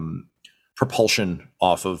propulsion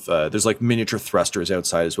off of there's like miniature thrusters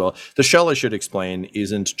outside as well. The shell, I should explain,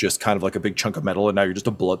 isn't just kind of like a big chunk of metal and now you're just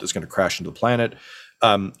a bullet that's going to crash into the planet.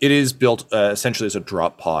 It is built essentially as a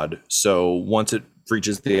drop pod. So once it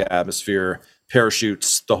reaches the atmosphere,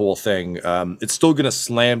 parachutes, the whole thing, it's still going to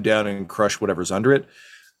slam down and crush whatever's under it.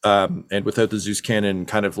 And without the Zeus cannon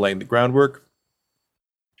kind of laying the groundwork,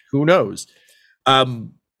 who knows?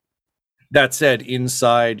 That said,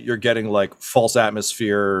 inside you're getting like false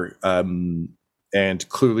atmosphere and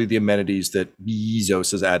clearly the amenities that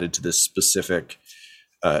Bezos has added to this specific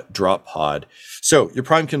drop pod. So your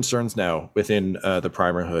prime concerns now within the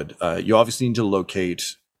Primerhood, you obviously need to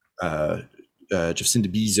locate Jacinda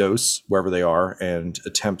Bezos wherever they are and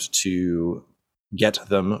attempt to get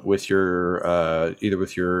them with your either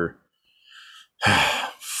with your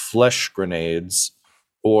flesh grenades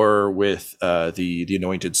or with the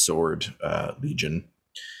anointed sword legion.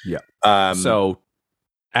 Yeah. So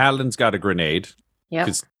Alan's got a grenade. Yeah.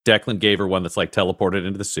 Because Declan gave her one that's like teleported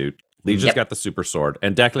into the suit. Legion's got the super sword.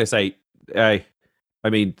 And Declan say, I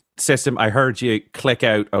mean, system, I heard you click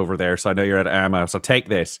out over there, so I know you're out of ammo, so take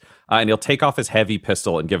this. And he'll take off his heavy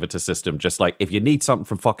pistol and give it to system. Just like, if you need something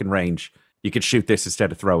from fucking range, you could shoot this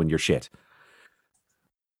instead of throwing your shit.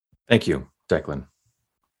 Thank you, Declan.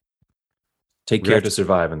 Take care to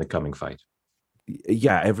survive in the coming fight.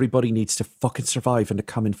 Yeah, everybody needs to fucking survive in the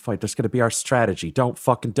coming fight. That's going to be our strategy. Don't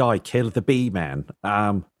fucking die. Kill the bee, man.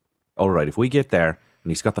 All right, if we get there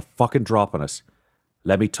and he's got the fucking drop on us,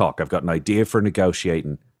 let me talk. I've got an idea for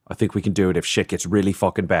negotiating. I think we can do it if shit gets really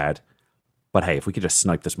fucking bad. But hey, if we could just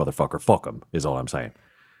snipe this motherfucker, fuck him, is all I'm saying.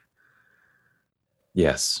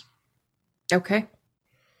 Yes. Okay.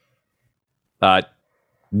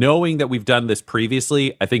 Knowing that we've done this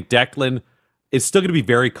previously, I think Declan is still going to be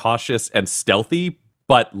very cautious and stealthy,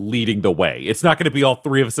 but leading the way. It's not going to be all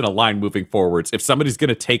three of us in a line moving forwards. If somebody's going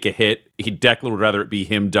to take a hit, Declan would rather it be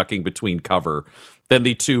him ducking between cover than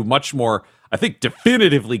the two much more, I think,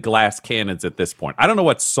 definitively glass cannons at this point. I don't know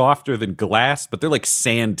what's softer than glass, but they're like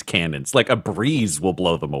sand cannons. Like a breeze will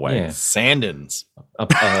blow them away. Yeah. Sandins. A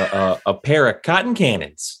pair of cotton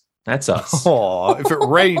cannons. That's us. Oh, if it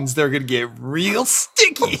rains, they're going to get real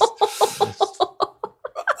sticky.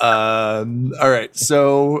 All right.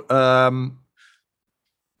 So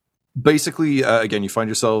basically, again, you find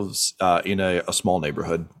yourselves in a small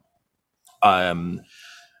neighborhood.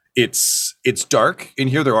 It's dark in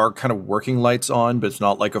here. There are kind of working lights on, but it's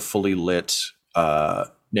not like a fully lit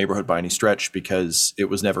neighborhood by any stretch because it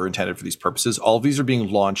was never intended for these purposes. All of these are being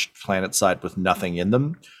launched planet-side with nothing in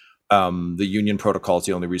them. The Union Protocol is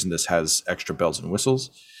the only reason this has extra bells and whistles.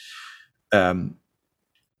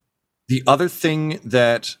 The other thing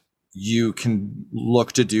that you can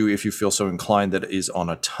look to do if you feel so inclined that is on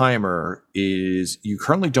a timer is you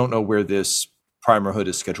currently don't know where this primer hood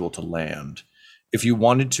is scheduled to land. If you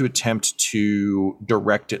wanted to attempt to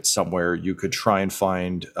direct it somewhere, you could try and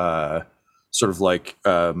find sort of like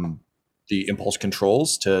the impulse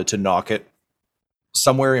controls to knock it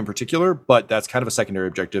somewhere in particular, but that's kind of a secondary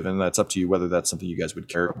objective, and that's up to you whether that's something you guys would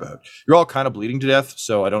care about. You're all kind of bleeding to death,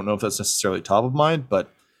 so I don't know if that's necessarily top of mind, but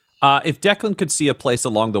if Declan could see a place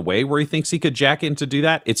along the way where he thinks he could jack in to do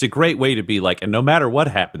that, it's a great way to be like, and no matter what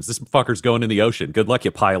happens, this fucker's going in the ocean. Good luck,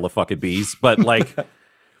 you pile of fucking bees. But like,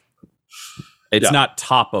 it's not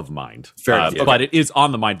top of mind. Fair enough. Okay. But it is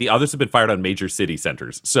on the mind. The others have been fired on major city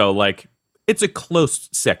centers. So like, it's a close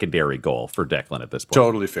secondary goal for Declan at this point.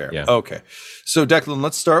 Totally fair. Yeah. Okay. So Declan,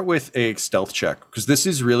 let's start with a stealth check, because this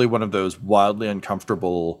is really one of those wildly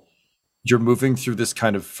uncomfortable. You're moving through this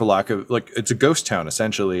kind of, for lack of, like, it's a ghost town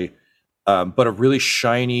essentially, but a really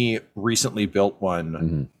shiny, recently built one.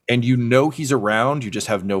 Mm-hmm. And you know he's around, you just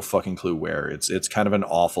have no fucking clue where. It's kind of an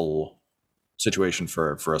awful situation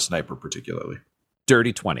for a sniper particularly.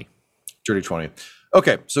 Dirty 20. Dirty 20.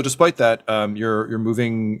 Okay, so despite that, you're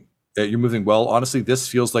moving well. Honestly, this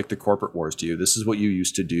feels like the corporate wars to you. This is what you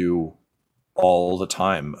used to do all the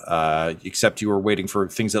time, except you were waiting for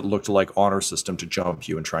things that looked like honor system to jump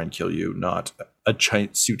you and try and kill you, not a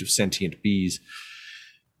giant suit of sentient bees.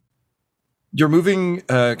 You're moving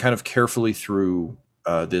kind of carefully through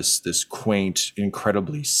this quaint,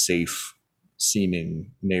 incredibly safe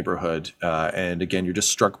seeming neighborhood, and again, you're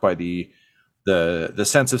just struck by the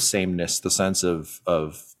sense of sameness, the sense of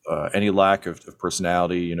any lack of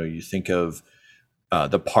personality. You know, you think of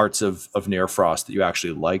the parts of Nairfrost that you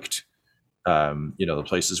actually liked. You know, the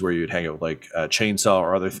places where you'd hang out with like Chainsaw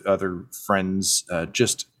or other friends.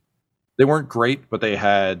 Just they weren't great, but they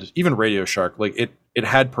had, even Radio Shark, like it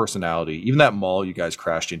had personality. Even that mall you guys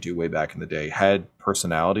crashed into way back in the day had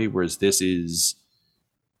personality, whereas this is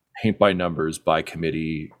paint by numbers, by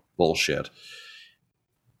committee bullshit.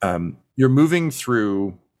 You're moving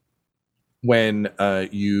through when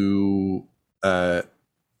you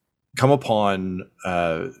come upon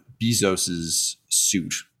Bezos's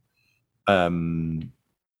suit, and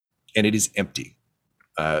it is empty.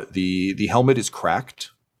 The helmet is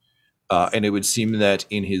cracked, and it would seem that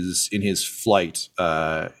in his flight,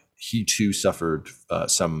 he too suffered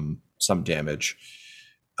some damage.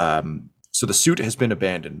 So the suit has been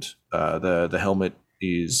abandoned. The helmet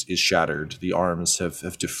is shattered. The arms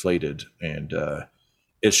have deflated, and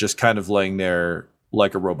it's just kind of laying there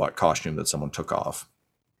like a robot costume that someone took off.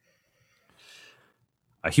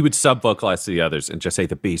 He would sub-vocalize to the others and just say,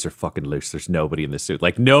 the bees are fucking loose. There's nobody in this suit.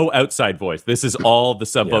 Like, no outside voice. This is all the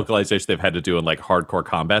sub-vocalization they've had to do in, like, hardcore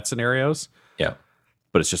combat scenarios. Yeah.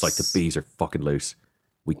 But it's just like, the bees are fucking loose.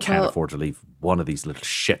 We can't afford to leave one of these little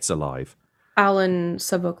shits alive. Alan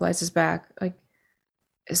sub-vocalizes back. Like,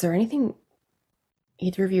 is there anything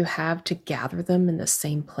either of you have to gather them in the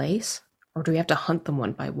same place? Or do we have to hunt them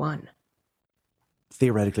one by one?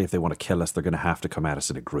 Theoretically, if they want to kill us, they're going to have to come at us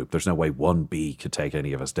in a group. There's no way one bee could take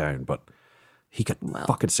any of us down, but he could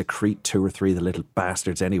fucking secrete 2 or 3 of the little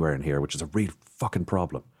bastards anywhere in here, which is a real fucking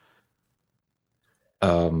problem.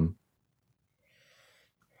 Tom,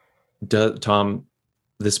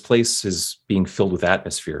 this place is being filled with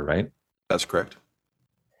atmosphere, right? That's correct.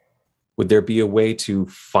 Would there be a way to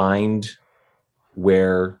find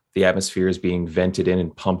where the atmosphere is being vented in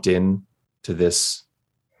and pumped in to this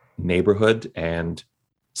neighborhood and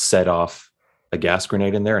set off a gas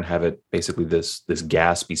grenade in there and have it basically this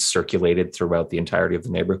gas be circulated throughout the entirety of the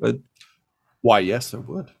neighborhood? Why, yes, there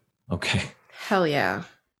would. Okay. Hell yeah.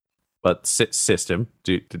 But system,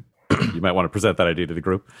 You might want to present that idea to the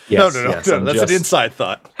group. Yes, no. That's an inside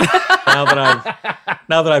thought.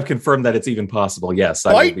 now that I've confirmed that it's even possible, yes.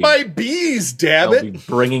 Bite my bees, damn it. I'll be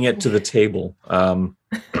bringing it to the table.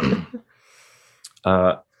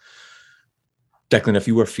 Declan, if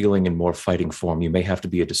you are feeling in more fighting form, you may have to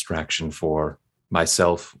be a distraction for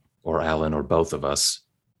myself or Alan or both of us.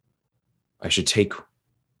 I should take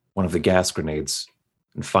one of the gas grenades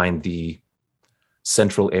and find the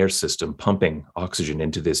central air system pumping oxygen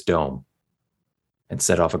into this dome and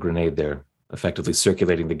set off a grenade there, effectively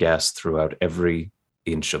circulating the gas throughout every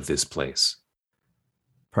inch of this place.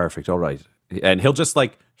 Perfect. All right. And he'll just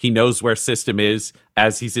he knows where System is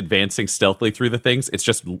as he's advancing stealthily through the things. It's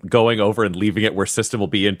just going over and leaving it where System will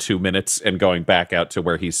be in 2 minutes and going back out to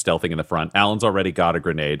where he's stealthing in the front. Alan's already got a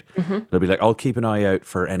grenade. They'll be like, I'll keep an eye out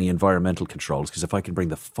for any environmental controls, because if I can bring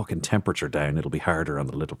the fucking temperature down, it'll be harder on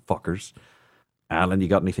the little fuckers. Alan, you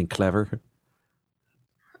got anything clever?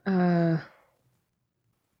 I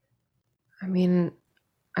mean,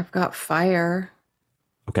 I've got fire.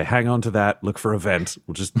 Okay, hang on to that. Look for a vent.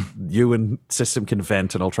 We'll just, you and System can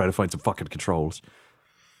vent, and I'll try to find some fucking controls.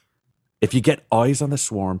 If you get eyes on the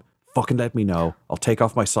swarm, fucking let me know. I'll take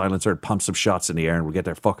off my silencer and pump some shots in the air, and we'll get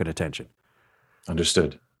their fucking attention.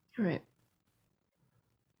 Understood. All right.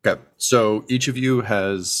 Okay, so each of you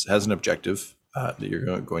has an objective that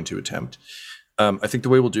you're going to attempt. I think the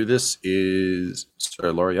way we'll do this is...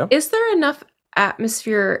 Sorry, Laura, yeah? Is there enough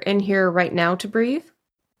atmosphere in here right now to breathe?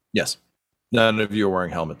 Yes. None of you are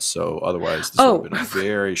wearing helmets, so otherwise this would have been a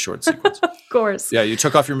very short sequence. Of course. Yeah, you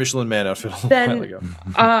took off your Michelin Man outfit a while ago.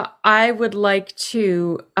 I would like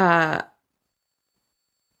to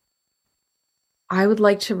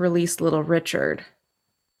release little Richard,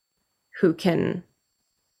 who can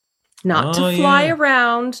not to fly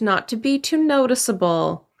around, not to be too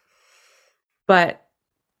noticeable, but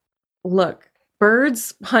look,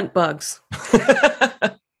 birds hunt bugs.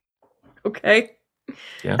 Okay?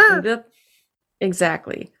 Yeah.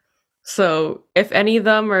 Exactly. So if any of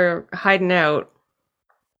them are hiding out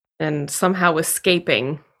and somehow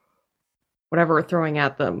escaping whatever we're throwing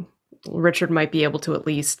at them, Richard might be able to at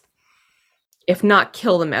least, if not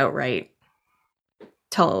kill them outright,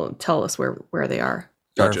 tell us where they are.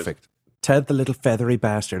 Gotcha. Perfect. Tell the little feathery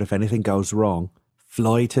bastard if anything goes wrong,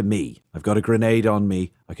 fly to me. I've got a grenade on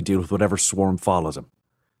me. I can deal with whatever swarm follows him.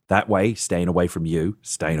 That way, staying away from you,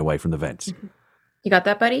 staying away from the vents. Mm-hmm. You got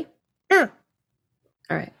that, buddy? Yeah.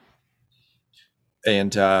 All right.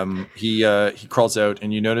 And he crawls out,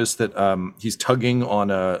 and you notice that he's tugging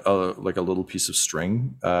on a little piece of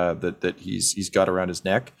string that he's got around his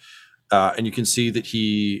neck, and you can see that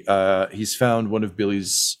he's found one of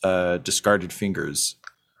Billy's discarded fingers,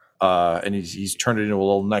 and he's turned it into a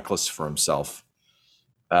little necklace for himself.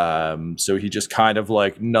 So he just kind of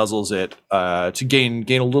nuzzles it to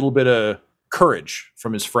gain a little bit of courage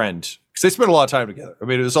from his friend, because they spent a lot of time together. I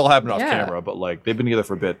mean, this all happened off camera, but they've been together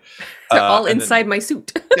for a bit. They're all inside my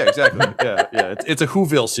suit. Yeah, exactly. Yeah. It's a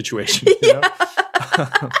Whoville situation. You know?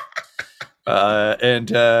 And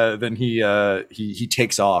then he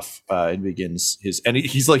takes off and begins his, and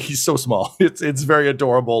he's so small. It's very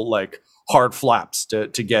adorable, hard flaps to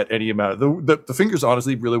get any amount. The fingers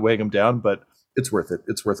honestly really weighing him down, but it's worth it.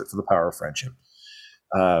 It's worth it for the power of friendship.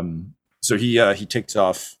 So he takes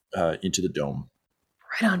off into the dome.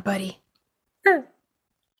 Right on, buddy.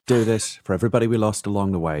 Do this for everybody we lost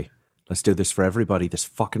along the way. Let's do this for everybody this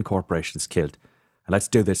fucking corporation's killed. And let's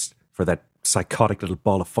do this for that psychotic little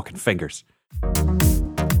ball of fucking fingers.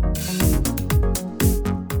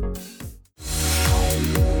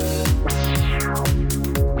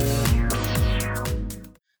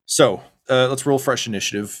 So let's roll fresh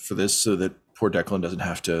initiative for this so that poor Declan doesn't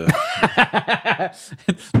have to.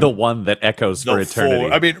 The one that echoes for eternity.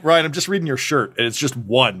 4. I mean, Ryan, I'm just reading your shirt, and it's just dirty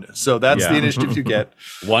 1. So that's the initiative you get.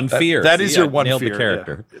 One fear. That is your one nailed fear. The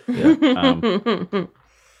character. Yeah.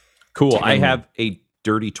 Cool. I have a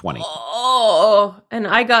dirty 20. Oh, and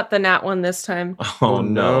I got the nat one this time. Oh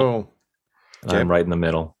no. Okay. I'm right in the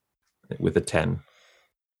middle with a 10.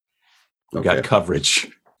 We got coverage.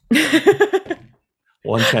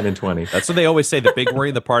 1, 10, and 20. That's what they always say. The big worry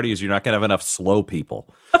of the party is you're not going to have enough slow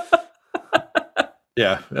people.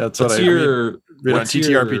 Yeah, that's what's what I read on what's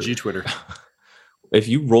your- TTRPG Twitter. If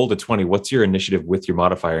you rolled a 20, what's your initiative with your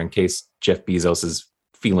modifier in case Jeff Bezos is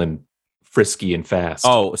feeling frisky and fast?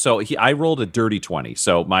 Oh, so I rolled a dirty 20.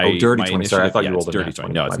 So my dirty my 20. Sorry, I thought you it's rolled a dirty nat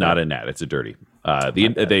 20. 20. No, it's My not bad. a nat. It's a dirty.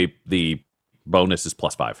 The bonus is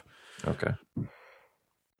 +5. Okay.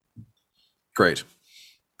 Great.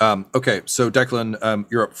 Okay, so Declan,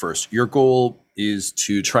 you're up first. Your goal is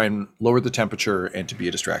to try and lower the temperature and to be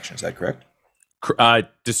a distraction. Is that correct?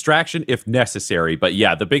 Distraction if necessary, but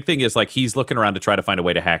yeah, the big thing is like he's looking around to try to find a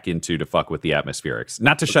way to hack into to fuck with the atmospherics.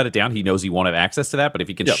 Not to shut it down, he knows he won't have access to that, but if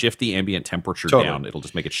he can shift the ambient temperature down, it'll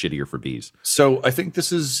just make it shittier for bees. So I think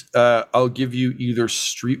this is I'll give you either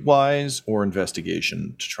streetwise or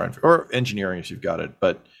investigation to try and, or engineering if you've got it,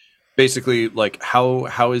 but basically like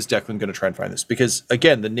how is Declan going to try and find this? Because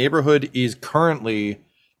again, the neighborhood is currently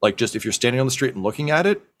like, just if you're standing on the street and looking at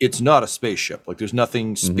it, it's not a spaceship. Like there's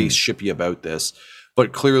nothing spaceshipy about this.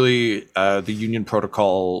 But clearly the Union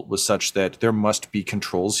protocol was such that there must be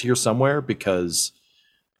controls here somewhere, because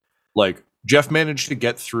like Jeff managed to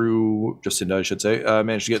get through, Jacinda, I should say,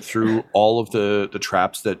 managed to get through all of the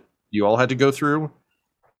traps that you all had to go through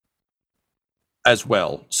as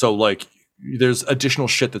well. So like there's additional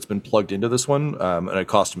shit that's been plugged into this one, and it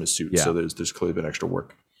cost him his suit. So there's clearly been extra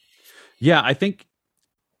work. Yeah, I think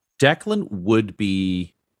Declan would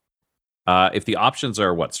be, if the options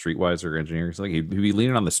are streetwise or engineering, like he'd be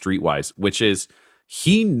leaning on the streetwise, which is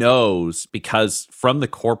he knows, because from the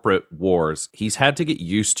corporate wars, he's had to get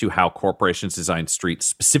used to how corporations design streets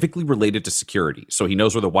specifically related to security. So he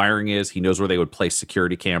knows where the wiring is. He knows where they would place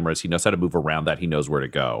security cameras. He knows how to move around that. He knows where to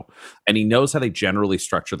go. And he knows how they generally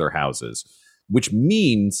structure their houses, which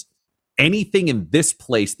means anything in this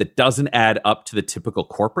place that doesn't add up to the typical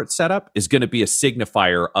corporate setup is going to be a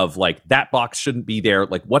signifier of like, that box shouldn't be there.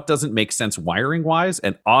 Like, what doesn't make sense wiring wise?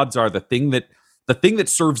 And odds are the thing that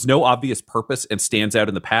serves no obvious purpose and stands out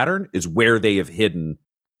in the pattern is where they have hidden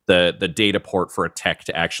the data port for a tech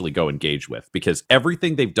to actually go engage with, because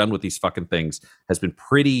everything they've done with these fucking things has been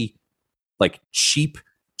pretty like cheap,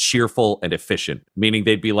 cheerful, and efficient, meaning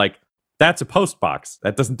they'd be like, that's a post box.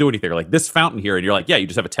 That doesn't do anything. Or like this fountain here. And you're like, yeah, you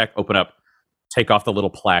just have a tech open up, take off the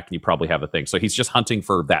little plaque, and you probably have a thing. So he's just hunting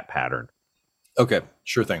for that pattern. Okay,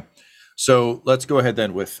 sure thing. So let's go ahead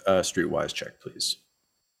then with a streetwise check, please.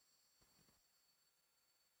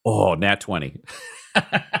 Oh, nat 20.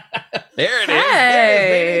 There it is.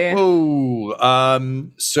 Hey.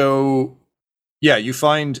 Oh, so yeah, you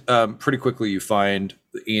find pretty quickly, you find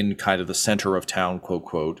in kind of the center of town, quote,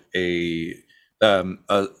 quote,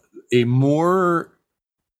 a more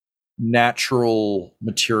natural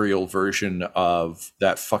material version of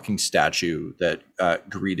that fucking statue that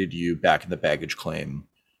greeted you back in the baggage claim.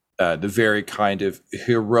 The very kind of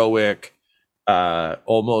heroic,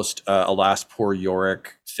 almost alas poor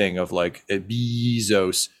Yorick thing of like a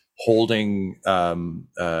Bezos holding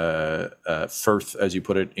Firth, as you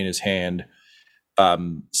put it, in his hand,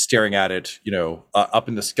 staring at it, up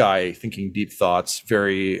in the sky, thinking deep thoughts,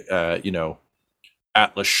 very,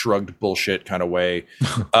 Atlas shrugged bullshit kind of way.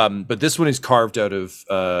 But this one is carved out of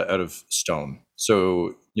stone.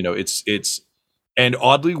 So, it's and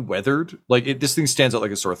oddly weathered. Like this thing stands out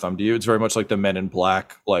like a sore thumb to you. It's very much like the Men in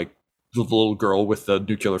Black, like the little girl with the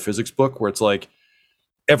nuclear physics book, where it's like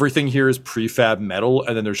everything here is prefab metal,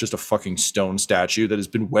 and then there's just a fucking stone statue that has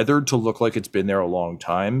been weathered to look like it's been there a long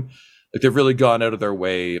time. Like they've really gone out of their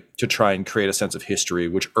way to try and create a sense of history,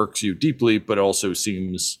 which irks you deeply, but also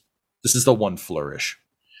seems this is the one flourish.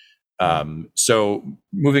 So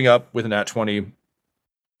moving up with an nat 20,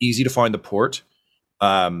 easy to find the port,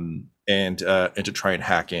 and to try and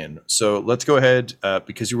hack in. So let's go ahead,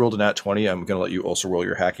 because you rolled a nat 20, I'm going to let you also roll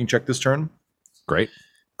your hacking check this turn. Great.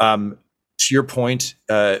 To your point,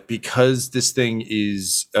 because this thing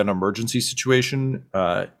is an emergency situation,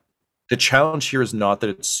 the challenge here is not that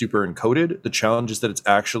it's super encoded. The challenge is that it's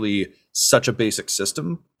actually such a basic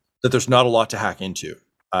system that there's not a lot to hack into.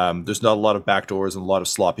 There's not a lot of backdoors and a lot of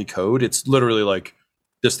sloppy code. It's literally like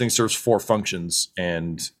this thing serves 4 functions,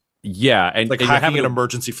 and and like hacking an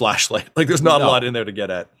emergency flashlight. Like there's not a lot in there to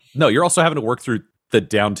get at. No, you're also having to work through the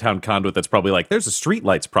downtown conduit that's probably like, there's a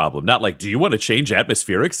streetlights problem. Not like, do you want to change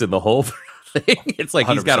atmospherics in the whole thing? It's like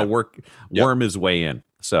 100%. He's got to worm his way in.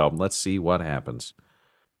 So let's see what happens.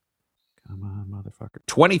 Come on, motherfucker.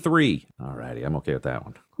 23. All righty, I'm okay with that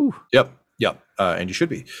one. Whew. Yep. And you should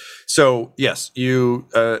be. So yes, you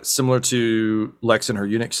similar to Lex and her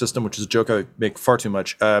Unix system, which is a joke I make far too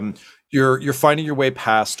much. You're finding your way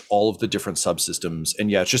past all of the different subsystems, and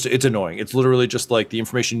yeah, it's annoying. It's literally just like the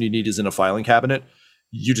information you need is in a filing cabinet.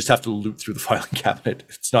 You just have to loop through the filing cabinet.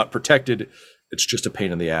 It's not protected. It's just a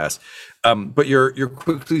pain in the ass. But you're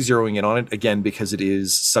quickly zeroing in on it again, because it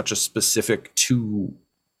is such a specific to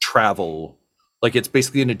travel. Like it's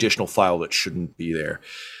basically an additional file that shouldn't be there.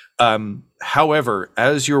 However,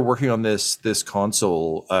 as you're working on this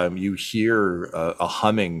console, you hear a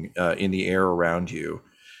humming in the air around you,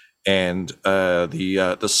 and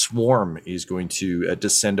the swarm is going to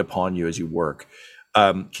descend upon you as you work.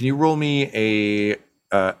 Can you roll me a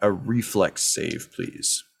reflex save,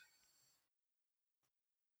 please?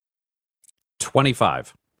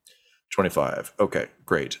 25. 25. Okay,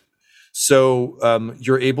 great. So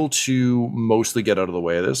you're able to mostly get out of the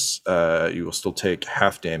way of this. You will still take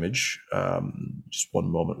half damage. Just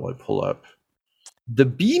one moment while I pull up the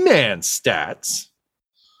B-Man stats.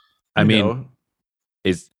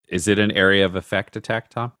 Is it an area of effect attack,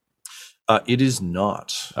 Tom? It is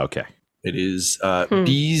not. Okay. It is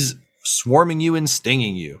bees swarming you and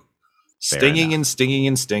stinging you. Stinging and stinging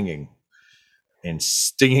and stinging. And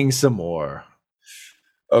stinging some more.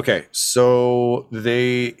 Okay, so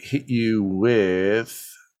they hit you with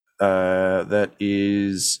that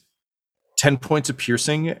is 10 points of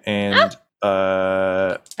piercing and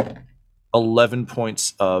 11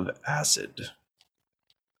 points of acid.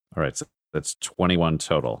 All right, so that's 21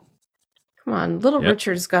 total. Come on, little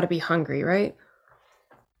Richard's got to be hungry, right?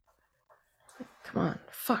 Come on,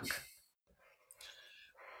 fuck.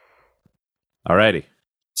 Alrighty.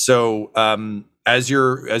 So as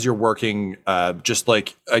you're working, just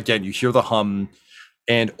like again, you hear the hum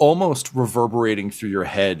and almost reverberating through your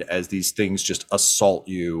head as these things just assault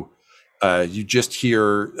you. You just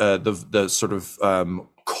hear the sort of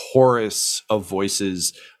chorus of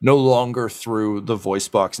voices, no longer through the voice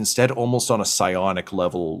box, instead almost on a psionic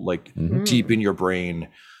level, like deep in your brain,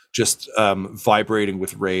 just vibrating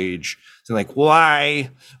with rage. So like, why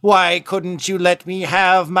couldn't you let me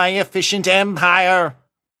have my efficient empire?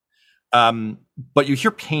 But you hear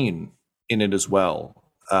pain in it as well.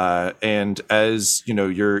 And as you know,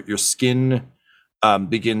 your skin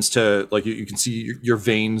begins to, like, you can see your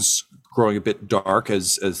veins growing a bit dark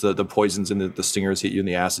as the poisons and the stingers hit you and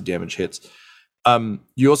the acid damage hits.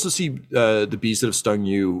 You also see the bees that have stung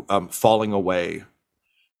you falling away.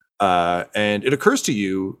 And it occurs to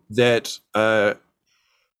you that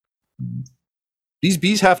these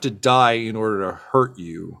bees have to die in order to hurt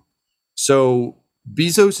you. So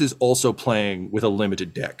Bezos is also playing with a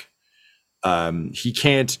limited deck. He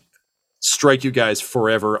can't strike you guys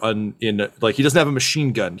forever he doesn't have a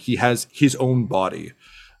machine gun. He has his own body.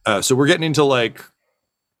 So we're getting into like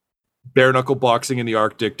bare knuckle boxing in the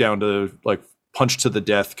Arctic, down to like punch to the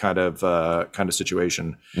death kind of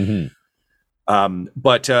situation.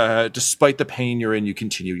 But despite the pain you're in, you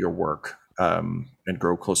continue your work and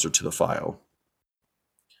grow closer to the file.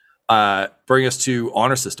 Bring us to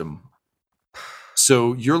honor system.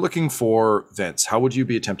 So you're looking for vents. How would you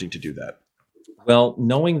be attempting to do that? Well,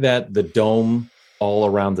 knowing that the dome all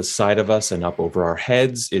around the side of us and up over our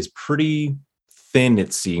heads is pretty thin,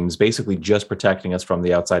 it seems, basically just protecting us from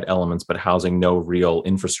the outside elements, but housing no real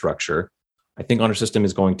infrastructure, I think honor system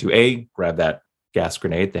is going to grab that gas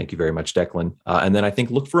grenade. Thank you very much, Declan. And then I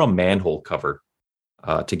think look for a manhole cover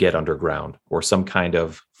to get underground, or some kind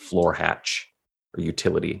of floor hatch or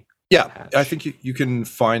utility. Yeah, hatch. I think you can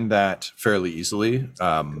find that fairly easily.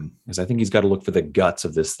 Because I think he's got to look for the guts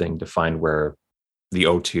of this thing to find where the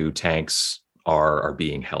O2 tanks are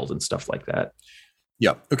being held and stuff like that.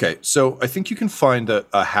 Yeah. Okay. So I think you can find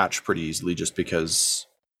a hatch pretty easily, just because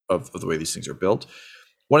of the way these things are built.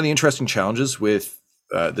 One of the interesting challenges with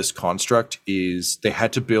this construct is they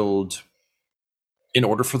had to build, in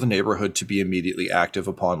order for the neighborhood to be immediately active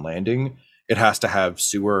upon landing, it has to have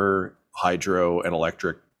sewer, hydro, and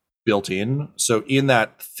electric built in. So in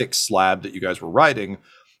that thick slab that you guys were riding,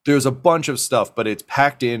 there's a bunch of stuff, but it's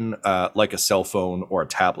packed in like a cell phone or a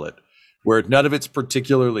tablet, where none of it's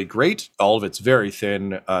particularly great. All of it's very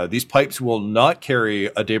thin. These pipes will not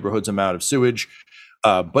carry a neighborhood's amount of sewage,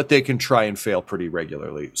 but they can try and fail pretty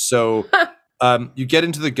regularly. So you get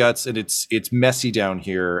into the guts, and it's messy down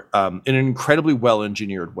here in an incredibly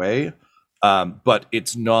well-engineered way. But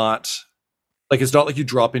it's not like you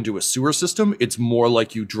drop into a sewer system. It's more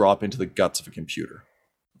like you drop into the guts of a computer.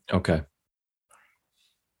 Okay.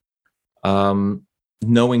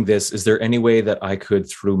 Knowing this, is there any way that I could,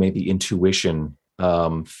 through maybe intuition,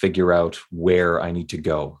 figure out where I need to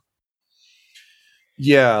go?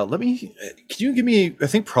 Yeah, can you give me, I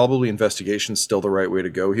think probably investigation's still the right way to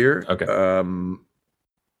go here. Okay.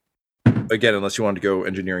 Again, unless you wanted to go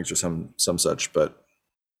engineering or some such, but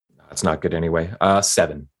that's not good anyway.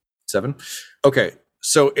 7. 7. Okay.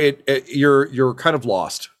 So you're kind of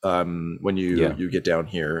lost when you get down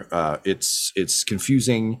here. It's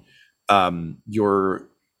confusing. Your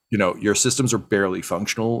systems are barely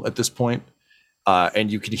functional at this point.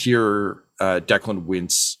 And you can hear Declan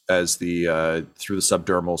wince as the through the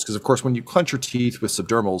subdermals, because of course when you clench your teeth with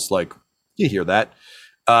subdermals, like, you hear that.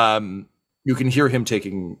 You can hear him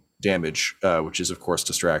taking damage, which is of course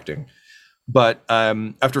distracting. But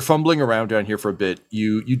after fumbling around down here for a bit,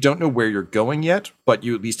 you don't know where you're going yet, but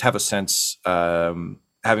you at least have a sense,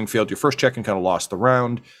 having failed your first check and kind of lost the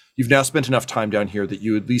round, you've now spent enough time down here that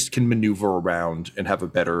you at least can maneuver around and have a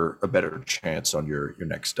better chance on your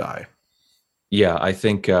next die. Yeah, I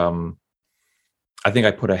think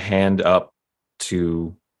I put a hand up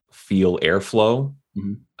to feel airflow,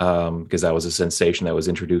 because that was a sensation that was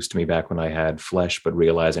introduced to me back when I had flesh, but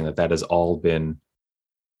realizing that has all been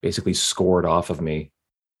basically scored off of me.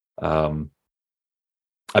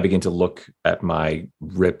 I begin to look at my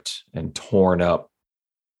ripped and torn up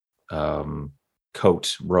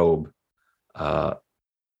coat, robe, to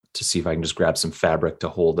see if I can just grab some fabric to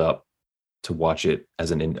hold up to watch it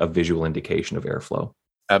as a visual indication of airflow.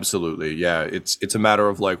 Absolutely. Yeah. It's a matter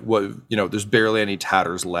of like, what, there's barely any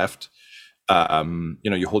tatters left.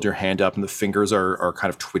 You hold your hand up and the fingers are kind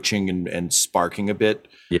of twitching and sparking a bit.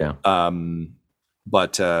 Yeah.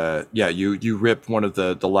 But you rip one of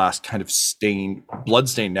the last kind of blood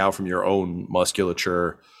stain now from your own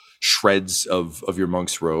musculature, shreds of your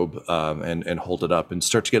monk's robe, and hold it up and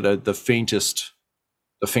start to get the faintest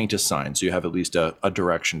sign. So you have at least a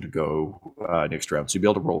direction to go next round. So you'll be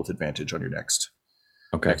able to roll with advantage on your next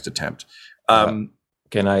attempt.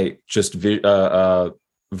 Can I just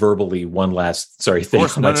verbally one last thing?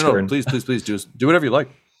 No. Please do whatever you like.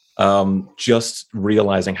 Just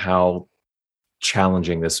realizing how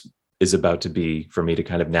challenging this is about to be for me to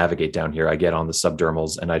kind of navigate down here. I get on the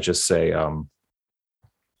subdermals and I just say,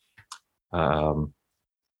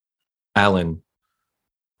 Alan,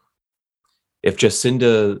 if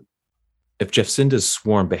Jacinda's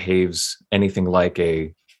swarm behaves anything like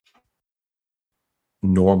a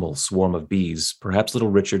normal swarm of bees, perhaps little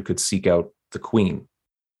Richard could seek out the queen.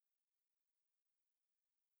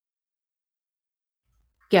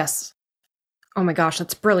 Yes. Oh my gosh,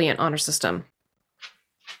 that's brilliant, honor system.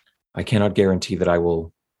 I cannot guarantee that I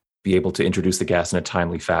will be able to introduce the gas in a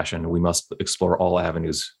timely fashion. We must explore all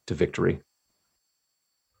avenues to victory.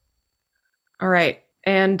 All right.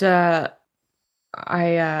 And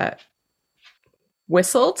I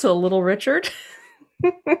whistle to little Richard.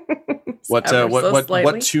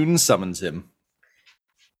 What tune summons him?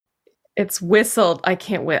 It's whistled. I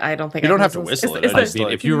can't wait. I don't think you don't have to whistle it.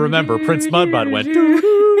 If you remember, Prince Mudbud went.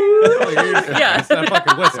 Yeah, it's not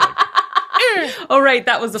fucking whistling. Oh right,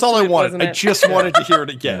 that was that's all I wanted. I just wanted to hear it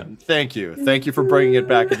again. Thank you for bringing it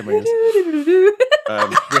back into my ears.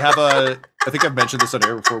 We have I think I've mentioned this on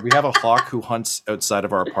air before. We have a hawk who hunts outside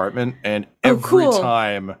of our apartment, and every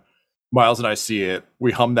time Miles and I see it,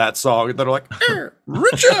 we hum that song, and then we're like,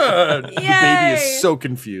 Richard! The baby is so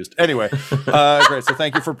confused. Anyway, great. So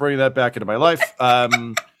thank you for bringing that back into my life.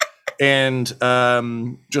 And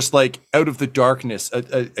just like out of the darkness,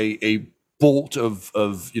 a bolt of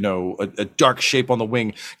a dark shape on the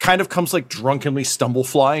wing kind of comes like drunkenly stumble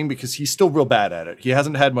flying, because he's still real bad at it. He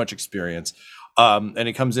hasn't had much experience. And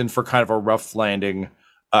he comes in for kind of a rough landing,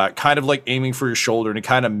 kind of like aiming for your shoulder, and it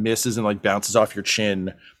kind of misses and like bounces off your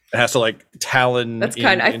chin. It has to like talon. That's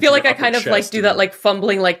kind of, I feel like I kind of like do that, like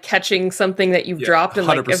fumbling, like catching something that you've dropped, and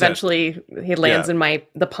 100%. Like eventually he lands in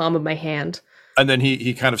the palm of my hand. And then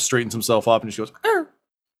he kind of straightens himself up and he goes, Arr!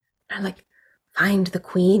 I'm like, find the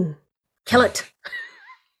queen. Kill it.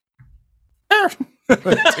 I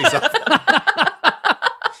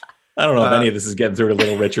don't know if any of this is getting through to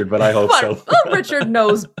little Richard, but I hope so. Little Richard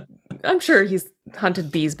knows. I'm sure he's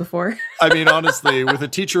hunted bees before. I mean, honestly, with a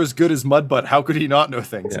teacher as good as Mudbutt, how could he not know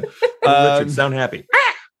things? Yeah. Little Richard, sound happy.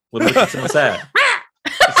 Little Richard, sound sad.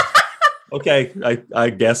 Okay, I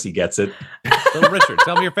guess he gets it. Little Richard,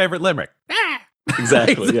 tell me your favorite limerick.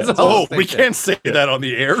 Exactly. Yeah. Oh, we can't say that on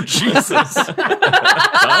the air. Jesus.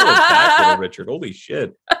 Back, little Richard. Holy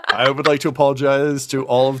shit. I would like to apologize to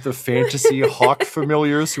all of the fantasy hawk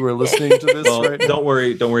familiars who are listening to this. Well, right now. Don't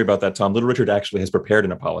worry about that, Tom. Little Richard actually has prepared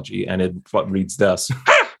an apology, and it reads thus.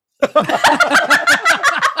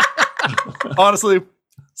 Honestly,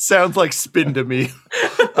 sounds like spin to me.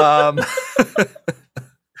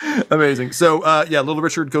 Amazing. So, little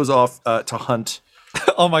Richard goes off to hunt.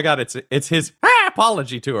 Oh my God, it's his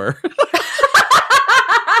apology tour.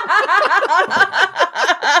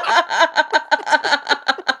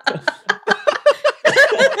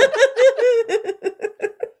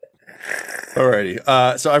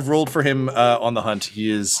 Alrighty. So I've rolled for him on the hunt. He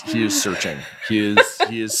is searching. He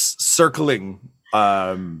is circling,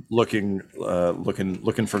 looking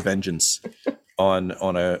for vengeance on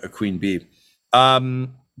a queen bee.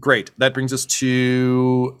 Great. That brings us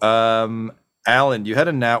to Alan. You had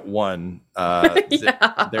a nat 1.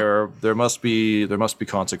 There must be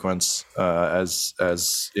consequence,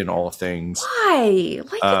 as in all things. Why?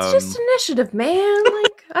 Like, it's just initiative, man.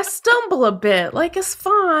 Like, I stumble a bit. Like, it's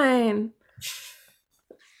fine.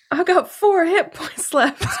 I got 4 hit points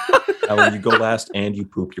left. Alan, you go last and you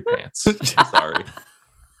poop your pants. Sorry.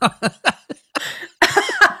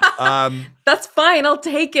 That's fine. I'll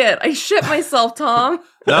take it. I shit myself, Tom.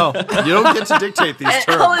 No, you don't get to dictate these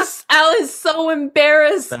terms. Al is so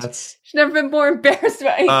embarrassed. She's never been more embarrassed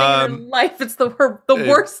about anything in her life. It's the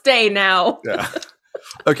worst day now. Yeah.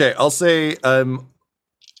 Okay, I'll say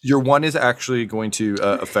your one is actually going to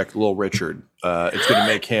affect Little Richard. It's going to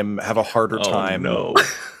make him have a harder time. No.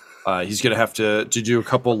 He's going to have to do a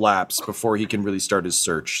couple laps before he can really start his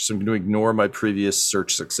search. So I'm going to ignore my previous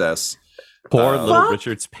search success. Poor Little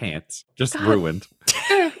Richard's pants. Just ruined.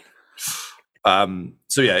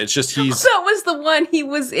 So yeah, it's just he's... That was the one he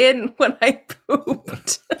was in when I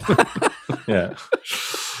pooped. Yeah.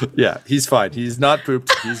 Yeah, he's fine. He's not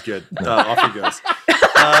pooped. He's good. Off he goes.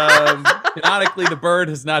 Canonically, the bird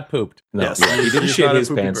has not pooped. No, yes, he didn't shit his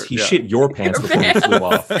pants. He shit your pants before he flew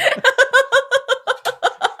off.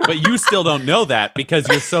 But you still don't know that because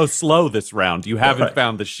you're so slow this round. You haven't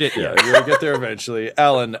found the shit yet. Yeah, you'll get there eventually.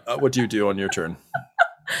 Alan, what do you do on your turn?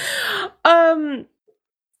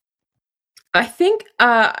 I think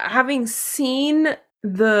having seen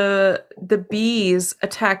the bees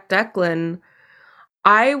attack Declan,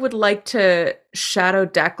 I would like to shadow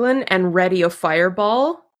Declan and ready a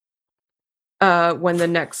fireball when the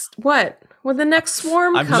next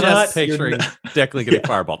swarm comes. I'm just picturing Declan getting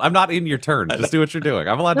fireballed. I'm not in your turn. Just do what you're doing.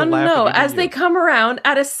 I'm allowed to laugh. No. As they come around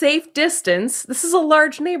at a safe distance, this is a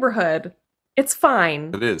large neighborhood. It's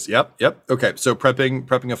fine. It is. Yep. Okay, so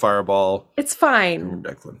prepping a fireball. It's fine.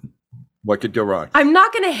 Declan. What could go wrong? I'm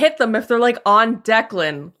not going to hit them if they're like on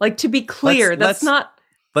Declan. Like, to be clear, that's not.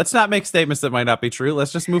 Let's not make statements that might not be true.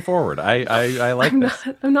 Let's just move forward. I like this.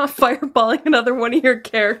 I'm not fireballing another one of your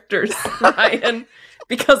characters, Ryan,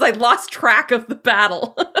 because I lost track of the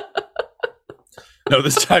battle. No,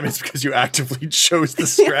 this time it's because you actively chose the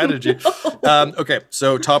strategy. No. Okay,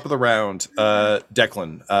 so top of the round,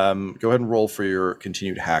 Declan, go ahead and roll for your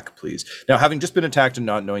continued hack, please. Now, having just been attacked and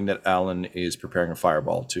not knowing that Alan is preparing a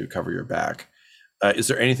fireball to cover your back, is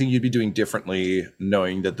there anything you'd be doing differently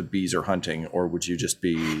knowing that the bees are hunting, or would you just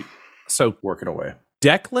be working away?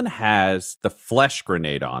 Declan has the flesh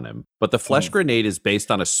grenade on him, but the flesh grenade is based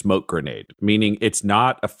on a smoke grenade, meaning it's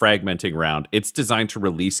not a fragmenting round. It's designed to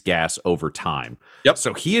release gas over time. Yep.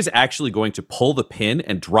 So he is actually going to pull the pin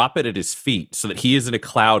and drop it at his feet so that he is in a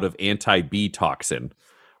cloud of anti-bee toxin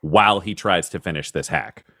while he tries to finish this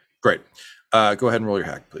hack. Great. Go ahead and roll your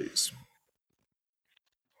hack, please.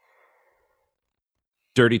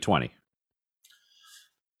 Dirty 20.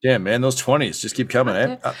 Yeah, man, those 20s just keep coming,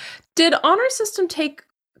 eh? Did Honor System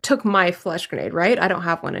took my flesh grenade, right? I don't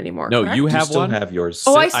have one anymore. No, correct? you have still one. Have yours.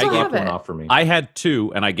 Oh, I still have one it. off for me. I had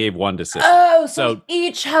 2, and I gave 1 to Sis. Oh, so we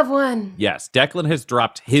each have one. Yes, Declan has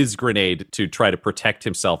dropped his grenade to try to protect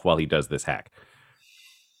himself while he does this hack.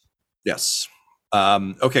 Yes.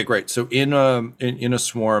 Okay, great. So in a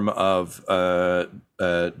swarm of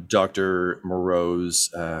Dr. Moreau's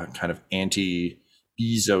kind of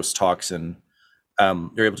anti-Bezos toxin,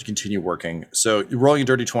 you're able to continue working. So you're rolling a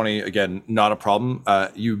dirty 20, again, not a problem.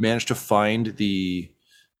 You managed to find the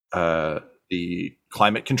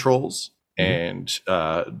climate controls and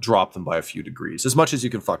drop them by a few degrees, as much as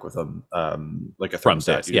you can fuck with them, like a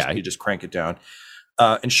thermostat. You just crank it down.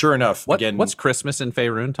 And sure enough, what's Christmas in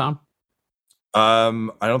Faerun, Tom?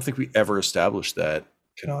 I don't think we ever established that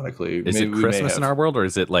canonically. Is it Christmas in our world, or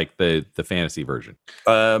is it like the fantasy version?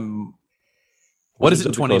 What is it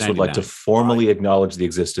in 2099? Would like to formally acknowledge the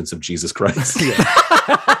existence of Jesus Christ. He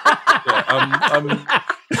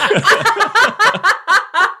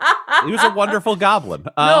was a wonderful goblin.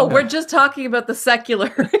 No, we're just talking about the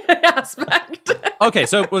secular aspect. Okay,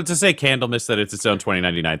 so to say Candlemas that it's its own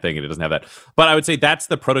 2099 thing and it doesn't have that. But I would say that's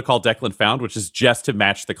the protocol Declan found, which is just to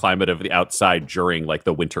match the climate of the outside during like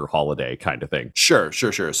the winter holiday kind of thing. Sure.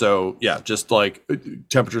 So yeah, just like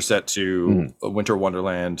temperature set to a winter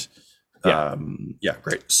wonderland. Yeah,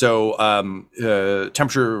 great. So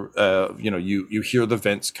temperature, you hear the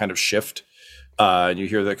vents kind of shift. And you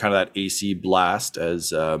hear that kind of that AC blast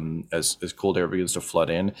as cold air begins to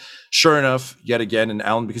flood in. Sure enough, yet again, and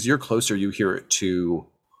Alan, because you're closer, you hear it too.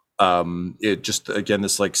 It just, again,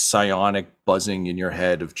 this like psionic buzzing in your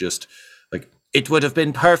head of just like, it would have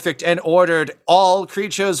been perfect and ordered, all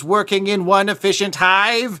creatures working in one efficient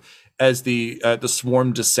hive, as the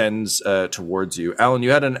swarm descends towards you. Alan, you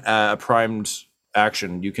had a primed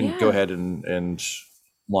action. You can go ahead and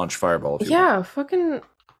launch fireball if you want. Fucking...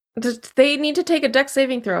 They need to take a dex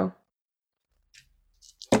saving throw.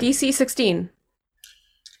 DC 16.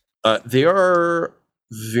 They are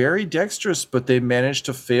very dexterous, but they managed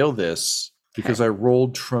to fail this because I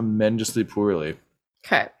rolled tremendously poorly.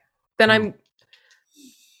 Okay. Then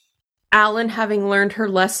Alan, having learned her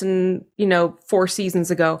lesson, 4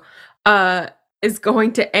 seasons ago, is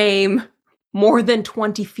going to aim more than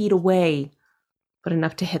 20 feet away, but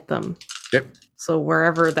enough to hit them. Yep. So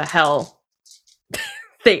wherever the hell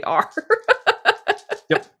they are.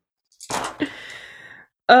 Yep.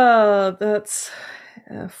 That's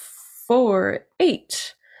 4,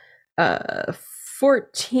 8,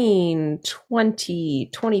 14, 20,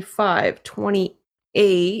 25,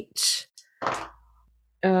 28,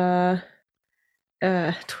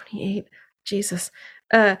 28, Jesus,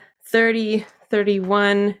 30,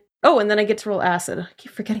 31. Oh, and then I get to roll acid. I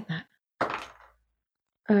keep forgetting that.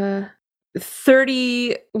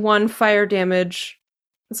 31 fire damage.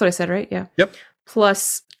 That's what I said, right? Yeah. Yep.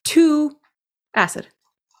 Plus 2 acid.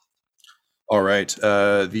 All right.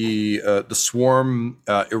 The swarm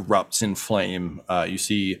erupts in flame. You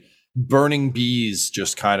see burning bees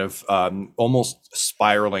just kind of almost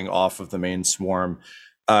spiraling off of the main swarm.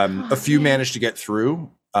 A few manage to get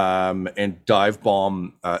through and dive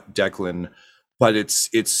bomb Declan, but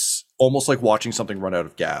it's almost like watching something run out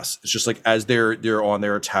of gas. It's just like as they're on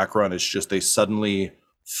their attack run, it's just they suddenly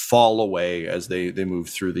fall away as they move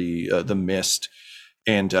through the mist,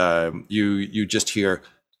 and you just hear,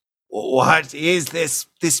 "What is this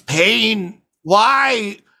pain?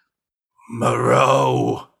 Why?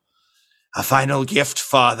 Moreau, a final gift,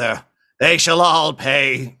 Father. They shall all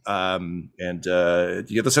pay." And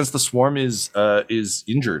you get the sense the swarm is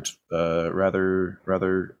injured rather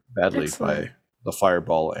badly. Excellent. By the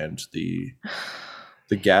fireball and the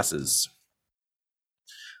gases.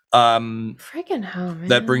 Freaking hell, man.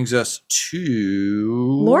 That brings us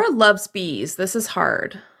to Laura loves bees. This is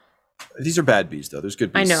hard. These are bad bees, though. There's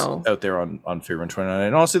good bees out there on Faerun 29.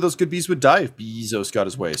 And honestly, those good bees would die if Bezos got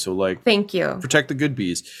his way. So, thank you. Protect the good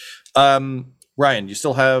bees. Ryan, you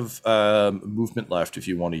still have movement left if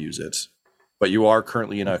you want to use it. But you are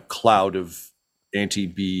currently in a cloud of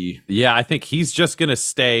anti-bee. Yeah, I think he's just going to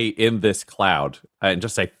stay in this cloud and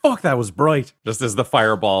just say, "Fuck, that was bright," just as the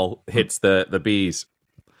fireball hits the bees.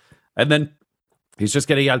 And then he's just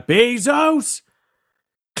going to yell, "Bezos!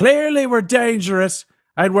 Clearly we're dangerous.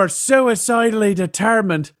 And we're suicidally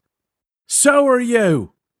determined. So are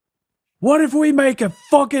you. What if we make a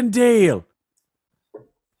fucking deal?"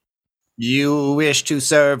 You wish to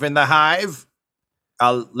serve in the hive?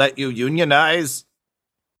 I'll let you unionize.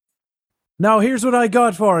 Now, here's what I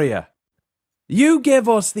got for you. You give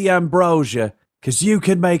us the ambrosia, because you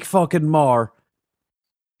can make fucking more.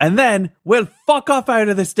 And then we'll fuck off out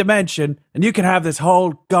of this dimension, and you can have this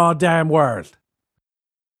whole goddamn world.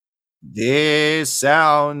 This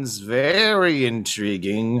sounds very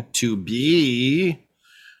intriguing to be.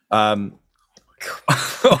 Honor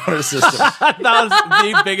system. That was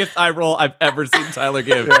the biggest eye roll I've ever seen Tyler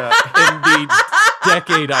give in the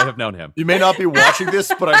decade I have known him. You may not be watching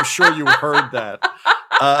this, but I'm sure you heard that.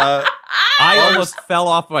 I almost fell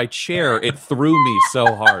off my chair. It threw me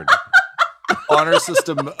so hard. Honor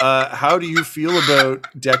system, how do you feel about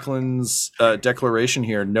Declan's declaration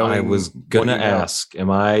here? Knowing I was gonna ask, am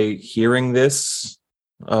I hearing this,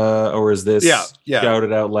 or is this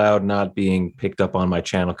shouted out loud, not being picked up on my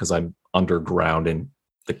channel because I'm underground in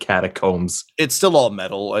the catacombs? It's still all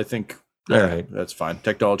metal, I think. All right, that's fine.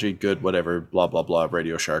 Technology, good, whatever. Blah blah blah.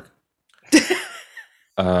 Radio Shark.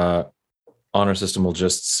 Honor system will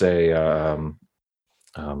just say,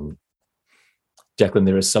 Declan,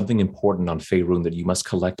 there is something important on Faerun that you must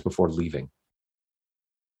collect before leaving.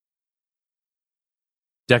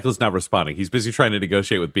 Declan's not responding. He's busy trying to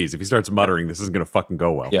negotiate with bees. If he starts muttering, this isn't going to fucking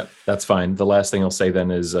go well. Yeah, that's fine. The last thing I'll say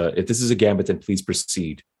then is, if this is a gambit, then please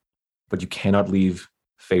proceed. But you cannot leave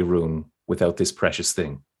Faerun without this precious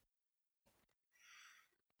thing.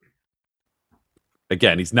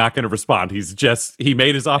 Again, he's not going to respond. He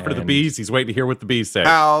made his offer to the bees. He's waiting to hear what the bees say.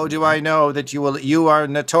 How do I know that you are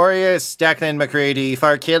notorious, Declan McCready,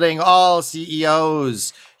 for killing all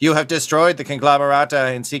CEOs? You have destroyed the conglomerata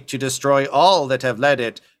and seek to destroy all that have led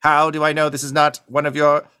it. How do I know this is not one of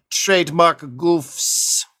your trademark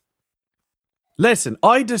goofs? Listen,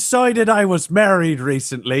 I decided I was married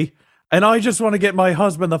recently, and I just want to get my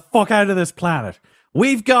husband the fuck out of this planet.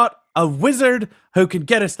 We've got a wizard who can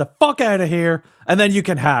get us the fuck out of here, and then you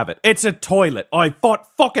can have it. It's a toilet. I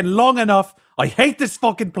fought fucking long enough. I hate this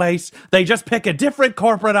fucking place. They just pick a different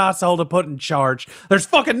corporate asshole to put in charge. There's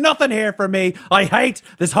fucking nothing here for me. I hate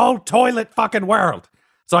this whole toilet fucking world.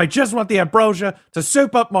 So I just want the ambrosia to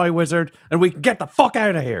soup up my wizard, and we can get the fuck